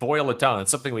boil it down.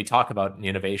 It's something we talk about in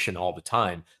innovation all the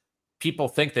time. People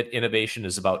think that innovation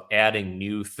is about adding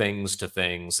new things to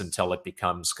things until it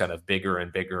becomes kind of bigger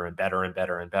and bigger and better and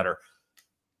better and better.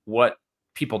 What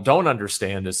people don't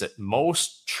understand is that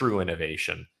most true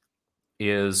innovation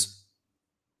is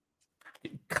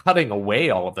cutting away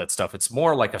all of that stuff. It's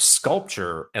more like a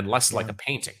sculpture and less like Yeah. a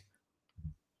painting.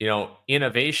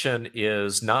 Innovation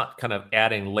is not kind of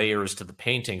adding layers to the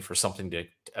painting for something to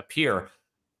appear.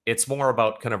 It's more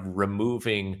about kind of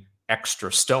removing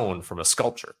extra stone from a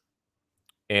sculpture.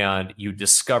 And you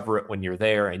discover it when you're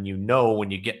there, and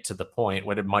when you get to the point.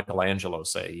 What did Michelangelo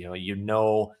say?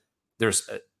 There's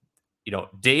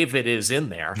David is in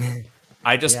there.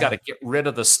 I just got Yeah. to get rid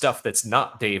of the stuff that's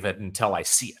not David until I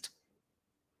see it.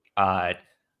 I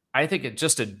think it's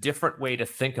just a different way to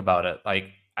think about it.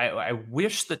 Like, I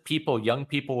wish that young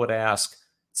people would ask,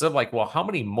 instead of like, well, how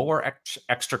many more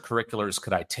extracurriculars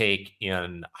could I take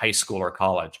in high school or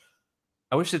college?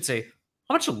 I wish they'd say,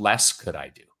 how much less could I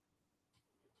do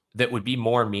that would be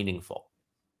more meaningful?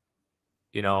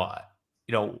 You know, uh,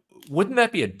 wouldn't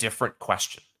that be a different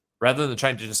question rather than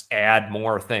trying to just add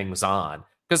more things on?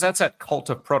 Because that's that cult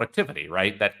of productivity,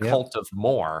 right? That Yep. cult of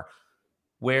more,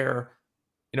 where,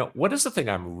 what is the thing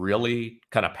I'm really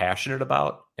kind of passionate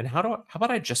about? And how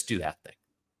about I just do that thing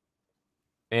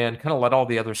and kind of let all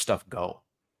the other stuff go?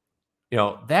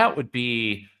 That would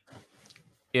be,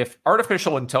 if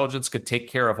artificial intelligence could take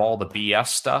care of all the BS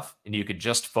stuff and you could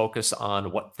just focus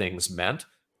on what things meant,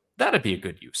 that'd be a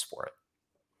good use for it.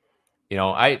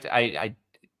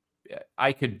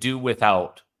 I could do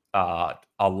without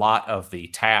a lot of the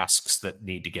tasks that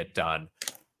need to get done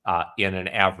in an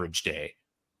average day.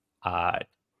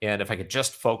 And if I could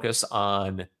just focus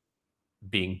on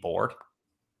being bored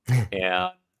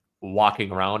and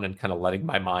walking around and kind of letting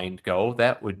my mind go,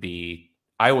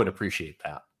 I would appreciate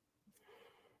that.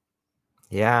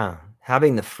 Yeah.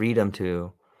 Having the freedom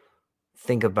to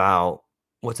think about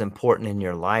what's important in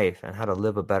your life and how to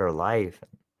live a better life.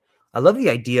 I love the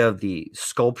idea of the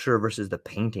sculpture versus the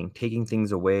painting, taking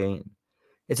things away.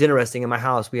 It's interesting. In my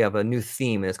house, we have a new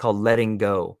theme, and it's called letting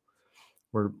go.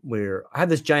 I have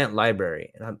this giant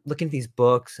library, and I'm looking at these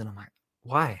books, and I'm like,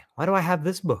 why? Why do I have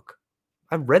this book?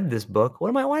 I've read this book.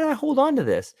 Why do I hold on to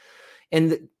this?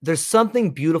 And there's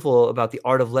something beautiful about the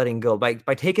art of letting go. By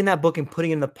taking that book and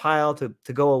putting it in the pile to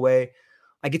go away,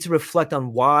 I get to reflect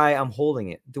on why I'm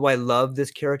holding it. Do I love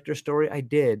this character story? I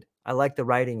did. I like the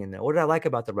writing in there. What did I like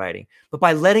about the writing? But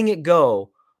by letting it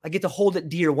go, I get to hold it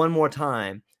dear one more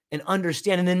time and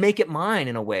understand, and then make it mine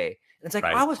in a way. And it's like,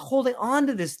 Right. I was holding on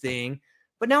to this thing,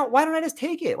 but now why don't I just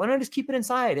take it? Why don't I just keep it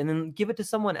inside and then give it to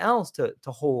someone else to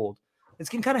hold? It's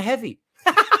getting kind of heavy.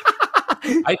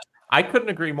 I couldn't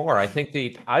agree more. I think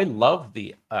I love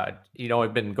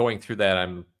I've been going through that.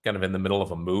 I'm kind of in the middle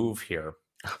of a move here.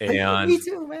 And Me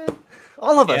too, man.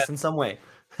 All of and us in some way.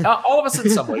 all of us in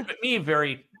some way, but me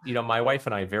very, my wife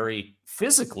and I very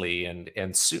physically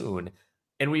and soon.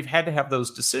 And we've had to have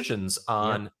those decisions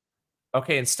on, Yep.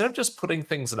 okay, instead of just putting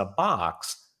things in a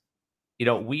box,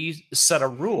 we set a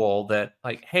rule that,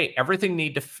 like, hey, everything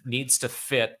needs to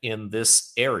fit in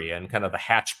this area and kind of the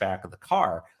hatchback of the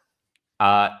car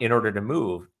in order to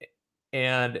move.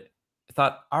 And I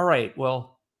thought, all right,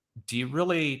 well, do you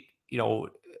really,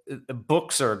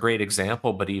 books are a great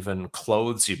example, but even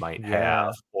clothes you might have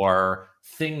Yeah. or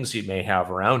things you may have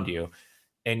around you.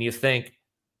 And you think,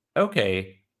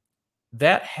 okay,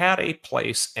 that had a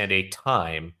place and a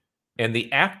time. And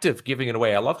the act of giving it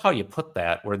away, I love how you put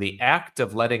that, where the act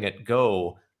of letting it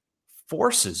go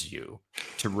forces you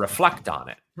to reflect on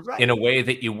it in a Right. way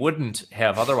that you wouldn't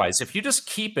have otherwise. If you just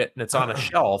keep it and it's on a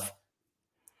shelf,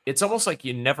 it's almost like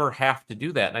you never have to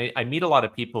do that. And I meet a lot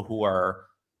of people who are,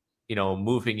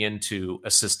 moving into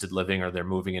assisted living, or they're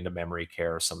moving into memory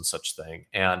care or some such thing.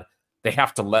 And they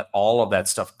have to let all of that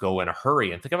stuff go in a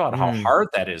hurry. And think about how Mm, hard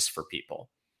that is for people,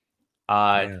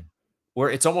 uh, yeah. where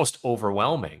it's almost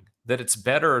overwhelming, that it's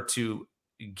better to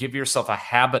give yourself a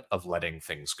habit of letting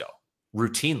things go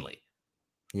routinely.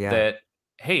 Yeah. That,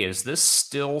 hey, is this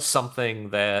still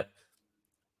something that,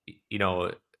 you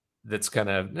know, that's kind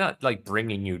of not like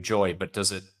bringing you joy, but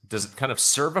does it kind of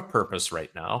serve a purpose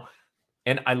right now?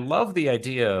 And I love the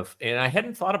idea of, and I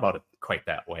hadn't thought about it quite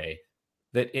that way,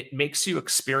 that it makes you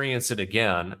experience it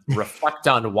again, reflect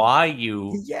on why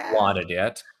you Yeah. wanted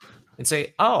it, and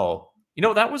say, oh,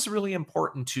 that was really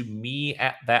important to me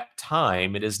at that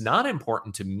time. It is not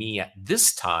important to me at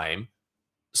this time.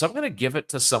 So I'm going to give it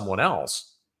to someone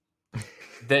else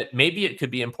that maybe it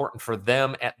could be important for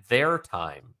them at their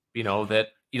time. That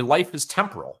your life is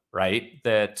temporal, right?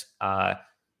 That,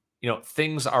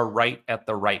 things are right at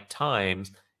the right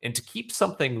times. And to keep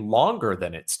something longer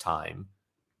than its time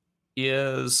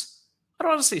is, I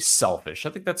don't want to say selfish. I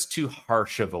think that's too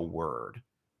harsh of a word.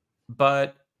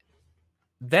 But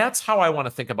that's how I want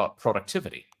to think about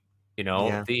productivity.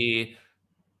 Yeah. The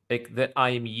like that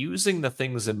I am using the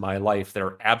things in my life that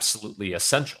are absolutely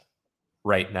essential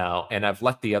right now, and I've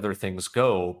let the other things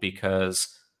go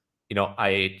because,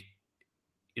 I,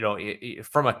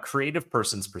 from a creative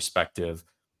person's perspective,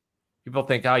 people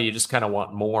think, oh, you just kind of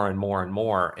want more and more and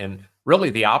more. And really,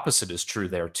 the opposite is true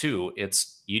there too.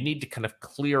 It's, you need to kind of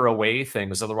clear away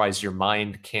things, otherwise, your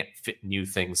mind can't fit new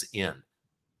things in.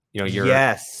 You're,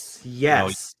 Yes. you know,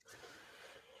 Yes.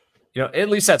 at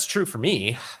least that's true for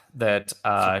me. That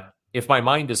if my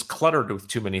mind is cluttered with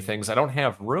too many things, I don't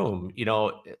have room.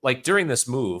 Like during this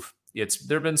move, there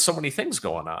have been so many things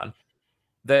going on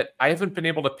that I haven't been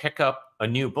able to pick up a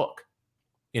new book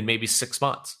in maybe 6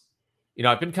 months.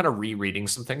 I've been kind of rereading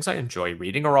some things I enjoy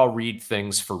reading, or I'll read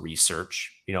things for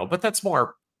research, but that's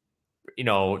more,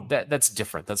 that's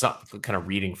different. That's not kind of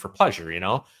reading for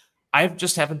pleasure, I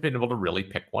just haven't been able to really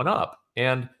pick one up.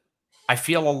 And I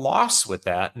feel a loss with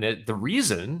that. And the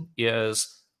reason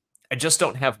is I just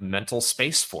don't have mental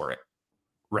space for it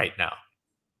right now.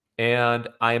 And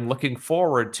I'm looking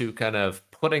forward to kind of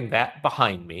putting that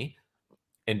behind me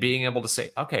and being able to say,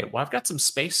 okay, well, I've got some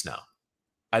space now.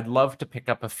 I'd love to pick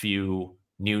up a few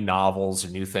new novels or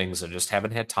new things I just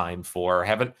haven't had time for.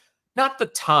 Haven't, not the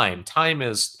time. Time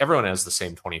is, everyone has the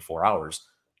same 24 hours,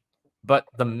 but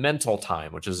the mental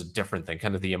time, which is a different thing,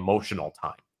 kind of the emotional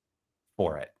time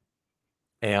for it.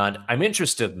 And I'm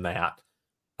interested in that.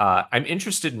 I'm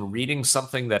interested in reading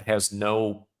something that has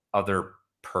no other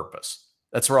purpose.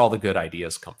 That's where all the good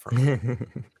ideas come from.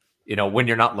 When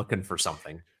you're not looking for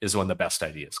something is when the best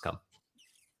ideas come.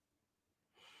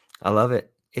 I love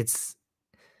it. It's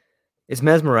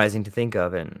mesmerizing to think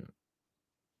of, and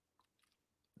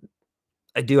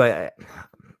I do. I've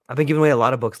been giving away a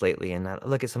lot of books lately, and I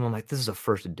look at some. I'm like, this is a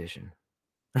first edition.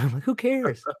 I'm like, who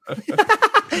cares?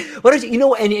 What is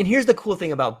and here's the cool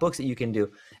thing about books that you can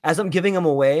do as I'm giving them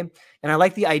away, and I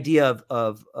like the idea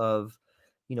of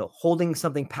holding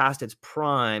something past its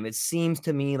prime. It seems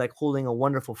to me like holding a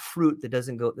wonderful fruit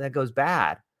that goes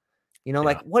bad. Yeah.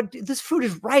 Like, what, this fruit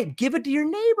is ripe. Give it to your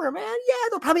neighbor, man. Yeah,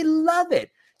 they'll probably love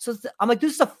it. So I'm like,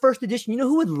 this is a first edition. You know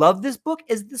who would love this book?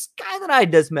 Is this guy that I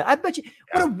just met. I bet you,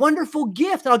 what a wonderful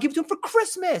gift. And I'll give it to him for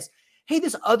Christmas. Hey,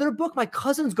 this other book, my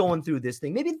cousin's going through this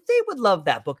thing. Maybe they would love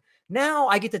that book. Now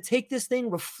I get to take this thing,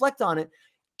 reflect on it,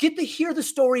 get to hear the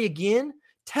story again,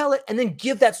 tell it, and then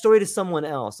give that story to someone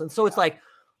else. And so it's like,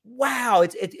 wow,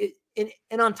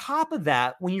 and on top of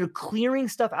that, when you're clearing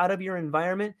stuff out of your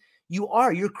environment,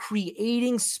 you're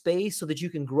creating space so that you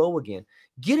can grow again,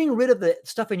 getting rid of the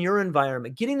stuff in your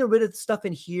environment, getting rid of the stuff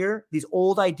in here, these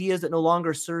old ideas that no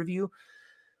longer serve you,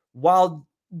 while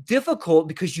difficult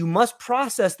because you must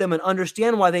process them and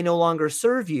understand why they no longer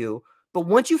serve you. But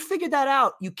once you figure that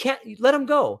out, you can't let them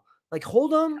go. Like,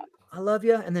 hold them, I love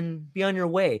you, and then be on your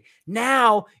way.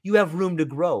 Now you have room to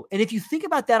grow. And if you think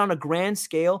about that on a grand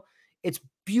scale, it's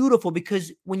beautiful,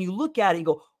 because when you look at it, you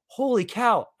go, holy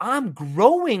cow, I'm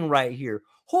growing right here.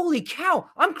 Holy cow,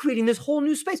 I'm creating this whole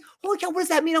new space. Holy cow, what does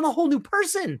that mean? I'm a whole new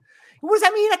person. What does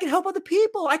that mean? I can help other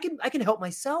people. I can help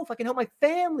myself. I can help my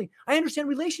family. I understand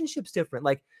relationships different.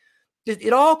 Like,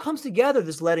 it all comes together,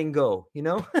 this letting go,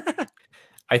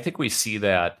 I think we see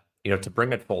that, to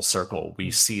bring it full circle,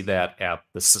 we see that at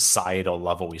the societal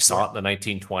level. We saw Yeah. it in the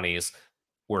 1920s.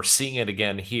 We're seeing it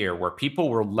again here, where people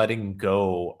were letting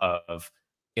go of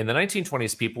In the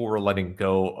 1920s, people were letting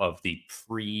go of the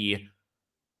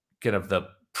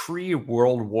pre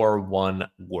World War I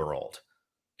world.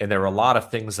 And there were a lot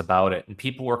of things about it. And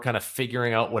people were kind of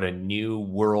figuring out what a new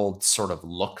world sort of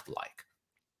looked like.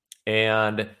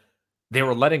 And they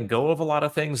were letting go of a lot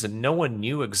of things, and no one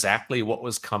knew exactly what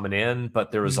was coming in, but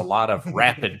there was a lot of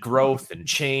rapid growth and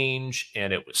change,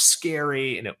 and it was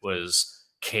scary and it was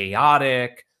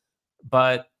chaotic,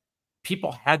 but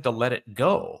people had to let it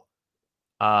go.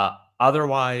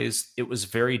 Otherwise, it was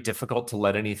very difficult to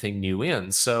let anything new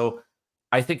in. So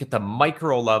I think at the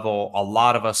micro level, a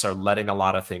lot of us are letting a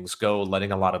lot of things go,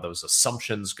 letting a lot of those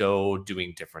assumptions go,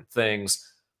 doing different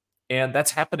things. And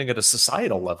that's happening at a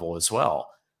societal level as well.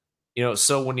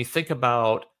 So when you think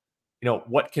about,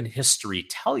 what can history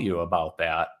tell you about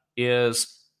that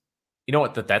is,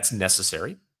 what, that's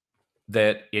necessary,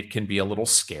 that it can be a little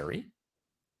scary,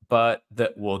 but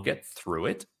that we'll get through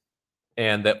it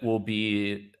and that will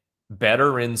be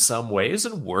better in some ways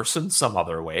and worse in some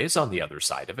other ways on the other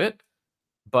side of it.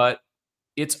 But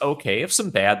it's okay if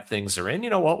some bad things are in. You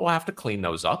know what? We'll have to clean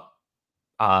those up.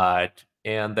 Uh,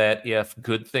 and that if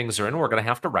good things are in, we're going to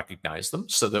have to recognize them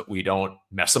so that we don't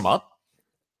mess them up.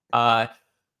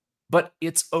 But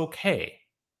it's okay.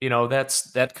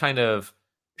 That kind of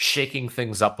shaking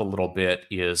things up a little bit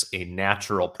is a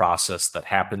natural process that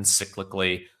happens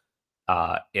cyclically.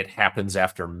 It happens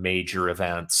after major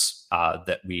events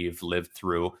that we've lived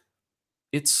through.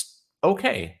 It's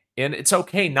okay. And it's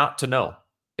okay not to know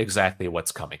exactly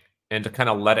what's coming and to kind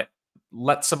of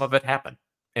let some of it happen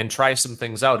and try some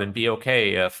things out and be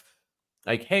okay if,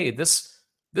 like, hey, this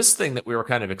thing that we were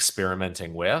kind of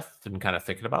experimenting with and kind of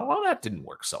thinking about, well, that didn't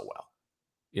work so well.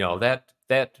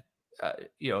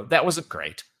 That wasn't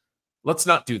great. Let's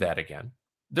not do that again.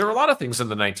 There were a lot of things in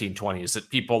the 1920s that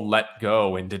people let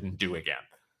go and didn't do again.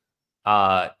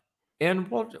 And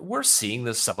we're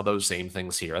seeing some of those same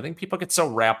things here. I think people get so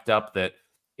wrapped up that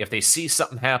if they see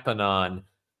something happen on,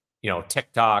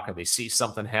 TikTok, or they see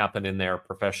something happen in their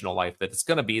professional life, that it's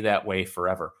going to be that way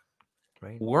forever.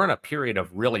 Right. We're in a period of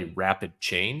really rapid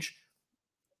change.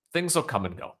 Things will come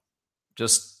and go.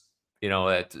 Just, we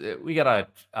got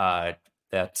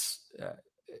that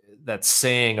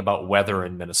saying about weather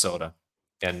in Minnesota,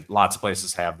 and lots of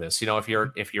places have this. If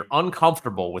you're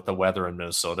uncomfortable with the weather in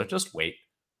Minnesota, just wait.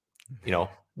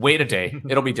 Wait a day.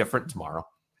 It'll be different tomorrow.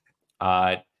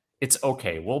 It's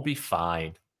okay. We'll be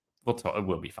fine.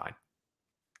 We'll be fine.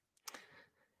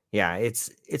 Yeah,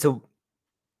 if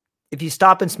you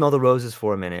stop and smell the roses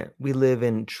for a minute, we live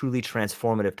in truly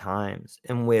transformative times,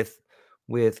 and with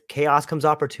chaos comes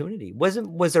opportunity. Was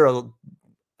there an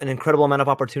incredible amount of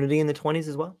opportunity in the 20s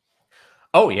as well?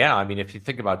 Oh yeah, I mean, if you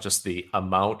think about just the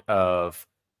amount of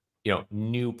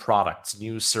new products,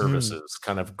 new services,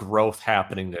 kind of growth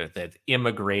happening, that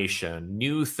immigration,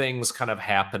 new things kind of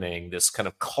happening, this kind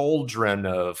of cauldron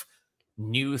of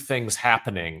new things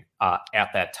happening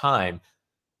at that time.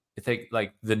 I think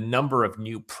like the number of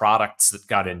new products that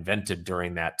got invented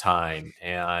during that time,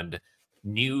 and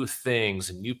new things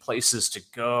and new places to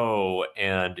go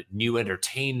and new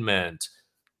entertainment,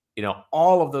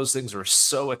 all of those things were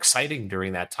so exciting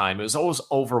during that time. It was always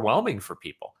overwhelming for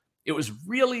people. It was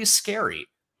really scary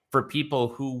for people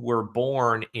who were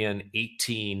born in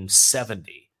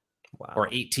 1870 or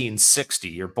 1860.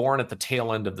 You're born at the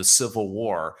tail end of the Civil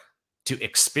War. To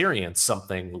experience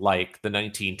something like the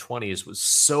 1920s was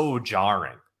so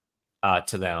jarring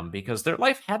to them, because their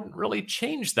life hadn't really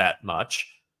changed that much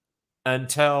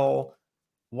until,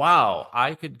 wow,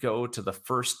 I could go to the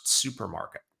first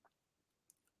supermarket.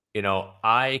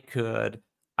 I'd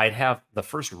have the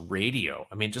first radio.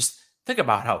 I mean, just think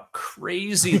about how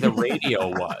crazy the radio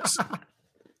was,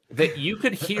 that you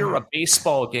could hear a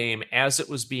baseball game as it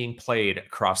was being played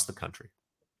across the country,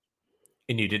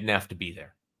 and you didn't have to be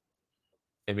there.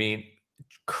 I mean,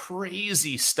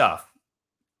 crazy stuff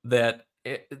that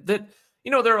there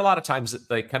are a lot of times that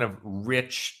like kind of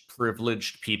rich,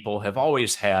 privileged people have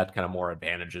always had kind of more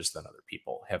advantages than other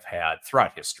people have had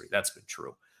throughout history. That's been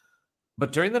true.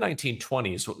 But during the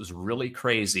 1920s, what was really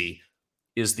crazy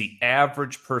is the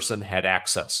average person had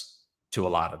access to a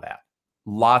lot of that.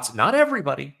 Not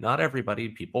everybody,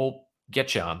 people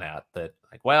get you on that,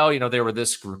 like, well, they were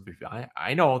this group.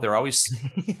 I know they're always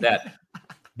that.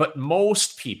 But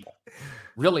most people,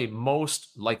 really most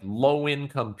like low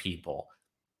income people,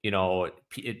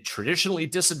 traditionally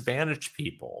disadvantaged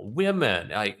people, women,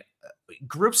 like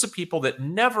groups of people that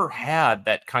never had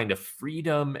that kind of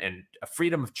freedom and a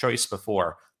freedom of choice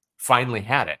before, finally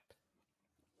had it.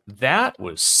 That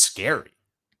was scary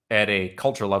at a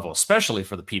cultural level, especially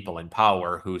for the people in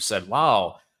power who said,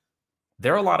 wow,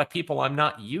 there are a lot of people I'm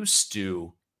not used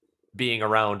to being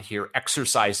around here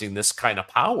exercising this kind of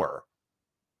power,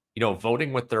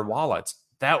 voting with their wallets.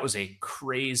 That was a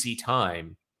crazy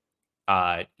time,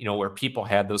 where people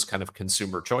had those kind of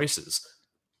consumer choices.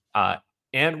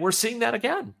 And we're seeing that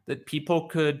again, that people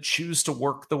could choose to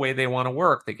work the way they want to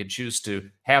work. They could choose to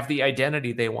have the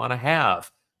identity they want to have.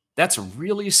 That's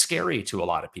really scary to a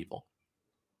lot of people.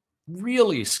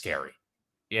 Really scary.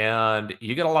 And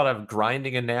you get a lot of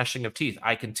grinding and gnashing of teeth.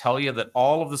 I can tell you that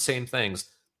all of the same things.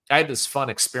 I had this fun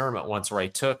experiment once where I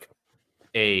took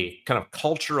a kind of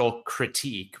cultural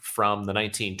critique from the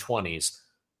 1920s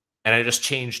and I just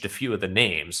changed a few of the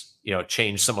names,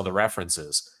 changed some of the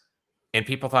references. And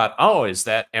people thought, oh, is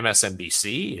that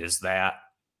MSNBC? Is that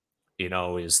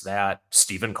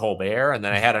Stephen Colbert? And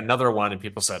then I had another one and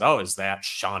people said, oh, is that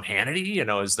Sean Hannity?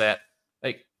 Is that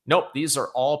like, nope, these are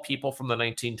all people from the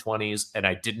 1920s and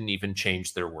I didn't even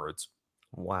change their words.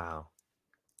 Wow.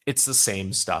 It's the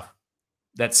same stuff.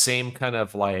 That same kind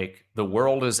of like the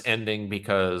world is ending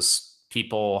because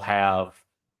people have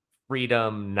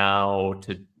freedom now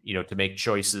to make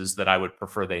choices that I would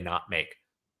prefer they not make.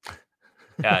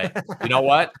 You know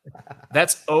what?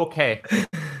 That's okay.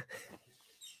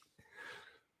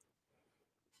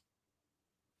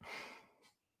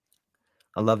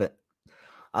 I love it.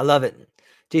 I love it.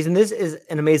 Jason, this is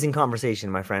an amazing conversation,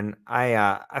 my friend.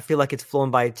 I feel like it's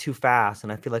flown by too fast,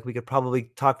 and I feel like we could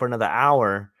probably talk for another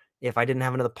hour if I didn't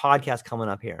have another podcast coming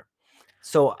up here.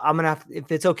 So I'm going to have,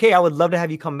 if it's okay, I would love to have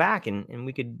you come back and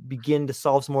we could begin to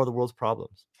solve some more of the world's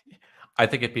problems. I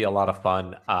think it'd be a lot of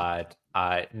fun.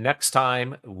 Next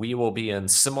time, we will be in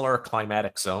similar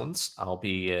climatic zones. I'll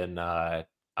be in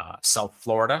South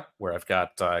Florida, where I've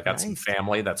got some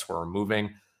family. That's where we're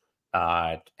moving.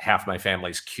 Half my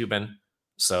family's Cuban.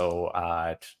 So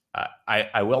I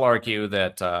will argue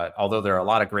that although there are a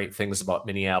lot of great things about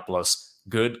Minneapolis,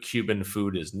 good Cuban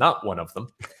food is not one of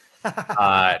them.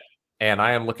 And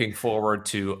I am looking forward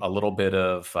to a little bit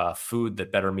of food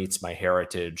that better meets my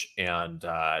heritage. And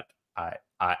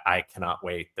I cannot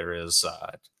wait. There is some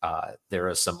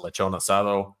lechon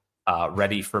asado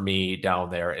ready for me down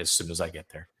there as soon as I get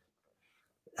there.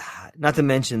 Not to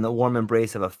mention the warm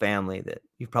embrace of a family that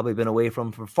you've probably been away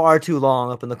from for far too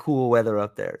long up in the cool weather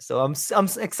up there. So I'm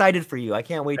excited for you. I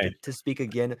can't wait to speak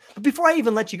again. But before I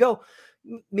even let you go,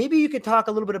 maybe you could talk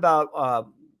a little bit about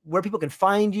where people can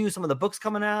find you, some of the books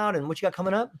coming out, and what you got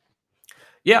coming up.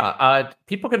 Yeah,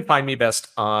 people can find me best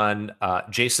on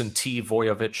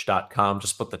jasontvoiovich.com.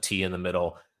 Just put the T in the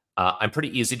middle. I'm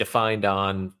pretty easy to find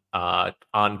on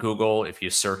Google if you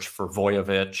search for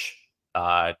Voiovich.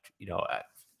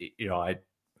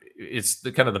 It's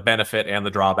the kind of the benefit and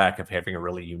the drawback of having a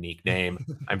really unique name.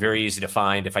 I'm very easy to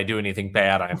find. If I do anything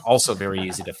bad, I'm also very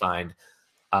easy to find.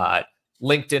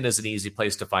 LinkedIn is an easy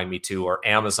place to find me too, or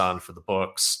Amazon for the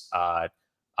books.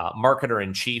 Marketer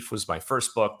in Chief was my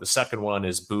first book. The second one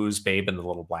is Booze, Babe in the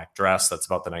Little Black Dress. That's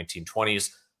about the 1920s.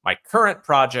 My current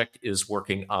project is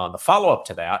working on the follow-up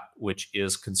to that, which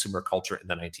is Consumer Culture in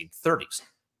the 1930s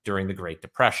during the Great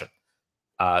Depression.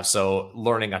 So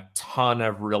learning a ton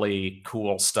of really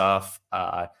cool stuff.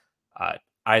 I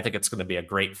think it's going to be a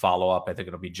great follow-up. I think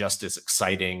it'll be just as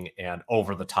exciting and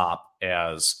over the top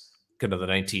as kind of the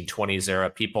 1920s era.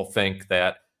 People think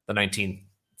that the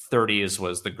 1930s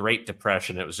was the Great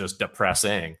Depression. It was just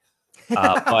depressing.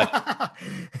 But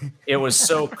it was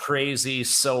so crazy,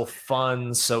 so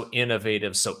fun, so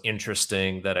innovative, so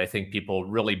interesting that I think people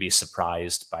really be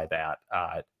surprised by that.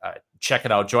 Check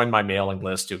it out. Join my mailing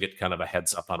list. You'll get kind of a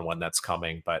heads up on when that's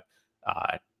coming, but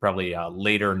probably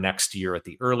later next year at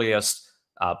the earliest.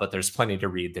 But there's plenty to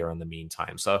read there in the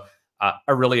meantime. So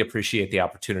I really appreciate the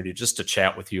opportunity just to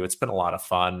chat with you. It's been a lot of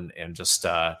fun and just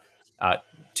to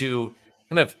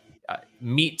kind of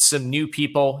meet some new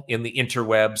people in the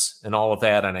interwebs and all of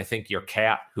that. And I think your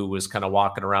cat, who was kind of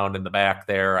walking around in the back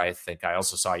there, I think I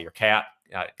also saw your cat.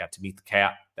 I got to meet the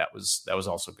cat. That was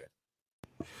also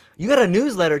good. You got a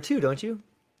newsletter too, don't you?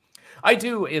 I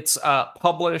do. It's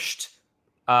published.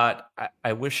 I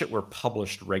wish it were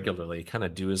published regularly. Kind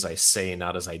of do as I say,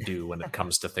 not as I do when it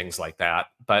comes to things like that.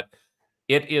 But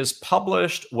it is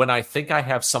published when I think I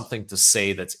have something to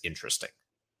say that's interesting,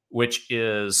 which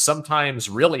is sometimes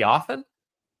really often,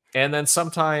 and then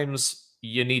sometimes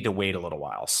you need to wait a little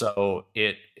while. So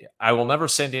I will never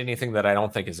send anything that I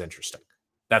don't think is interesting.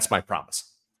 That's my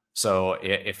promise. So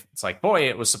if it's like, boy,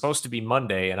 it was supposed to be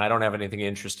Monday and I don't have anything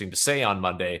interesting to say on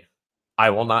Monday,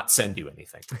 I will not send you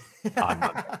anything on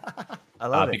Monday. I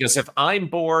love it. Because if I'm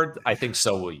bored, I think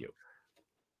so will you.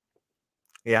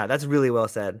 Yeah, that's really well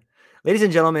said. Ladies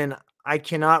and gentlemen, I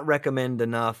cannot recommend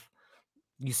enough.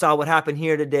 You saw what happened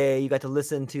here today. You got to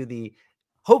listen to the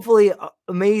hopefully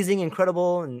amazing,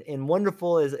 incredible, and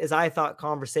wonderful as I thought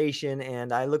conversation.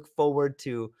 And I look forward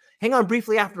to hang on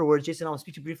briefly afterwards. Jason, I'll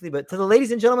speak to you briefly. But to the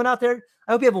ladies and gentlemen out there,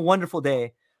 I hope you have a wonderful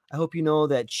day. I hope you know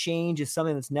that change is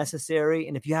something that's necessary.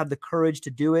 And if you have the courage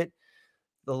to do it,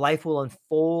 the life will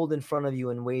unfold in front of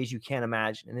you in ways you can't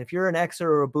imagine. And if you're an Xer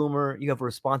or a boomer, you have a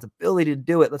responsibility to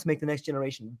do it. Let's make the next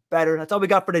generation better. That's all we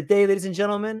got for today, ladies and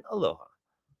gentlemen. Aloha.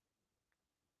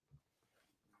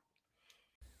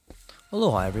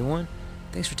 Aloha, everyone.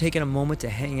 Thanks for taking a moment to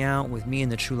hang out with me in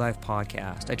the True Life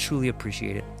podcast. I truly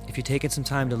appreciate it. If you're taking some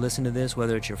time to listen to this,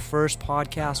 whether it's your first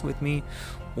podcast with me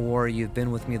or you've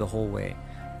been with me the whole way,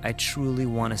 I truly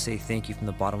want to say thank you from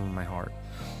the bottom of my heart.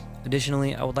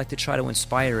 Additionally, I would like to try to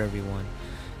inspire everyone.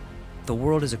 The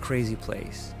world is a crazy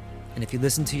place, and if you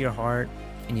listen to your heart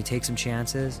and you take some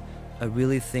chances, I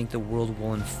really think the world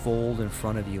will unfold in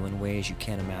front of you in ways you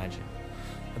can't imagine.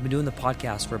 I've been doing the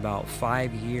podcast for about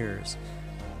 5 years.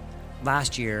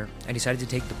 Last year, I decided to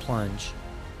take the plunge.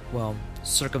 Well,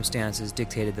 circumstances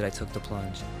dictated that I took the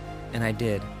plunge, and I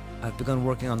did. I've begun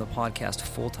working on the podcast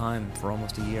full-time for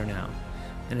almost a year now,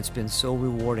 and it's been so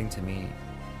rewarding to me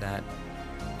that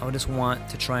I just want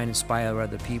to try and inspire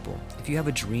other people. If you have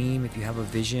a dream, if you have a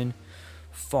vision,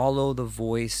 follow the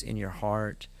voice in your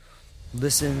heart.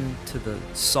 Listen to the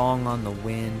song on the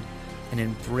wind and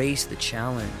embrace the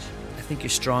challenge. I think you're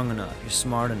strong enough, you're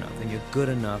smart enough, and you're good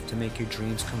enough to make your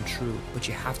dreams come true, but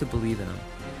you have to believe in them.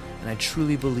 And I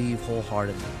truly believe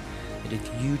wholeheartedly that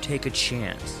if you take a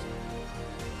chance,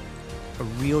 a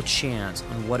real chance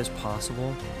on what is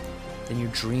possible, then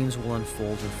your dreams will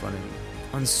unfold in front of you.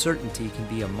 Uncertainty can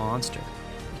be a monster.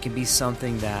 It can be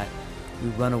something that we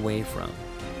run away from.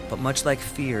 But much like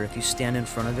fear, if you stand in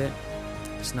front of it,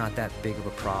 it's not that big of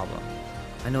a problem.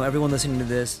 I know everyone listening to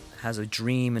this has a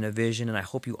dream and a vision, and I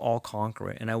hope you all conquer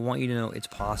it. And I want you to know it's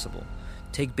possible.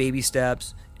 Take baby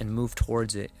steps and move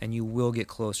towards it, and you will get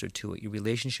closer to it. Your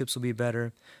relationships will be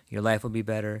better. Your life will be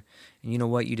better. And you know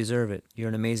what? You deserve it. You're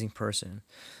an amazing person.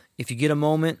 If you get a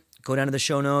moment, go down to the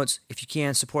show notes. If you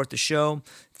can, support the show.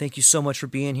 Thank you so much for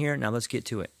being here. Now let's get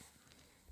to it.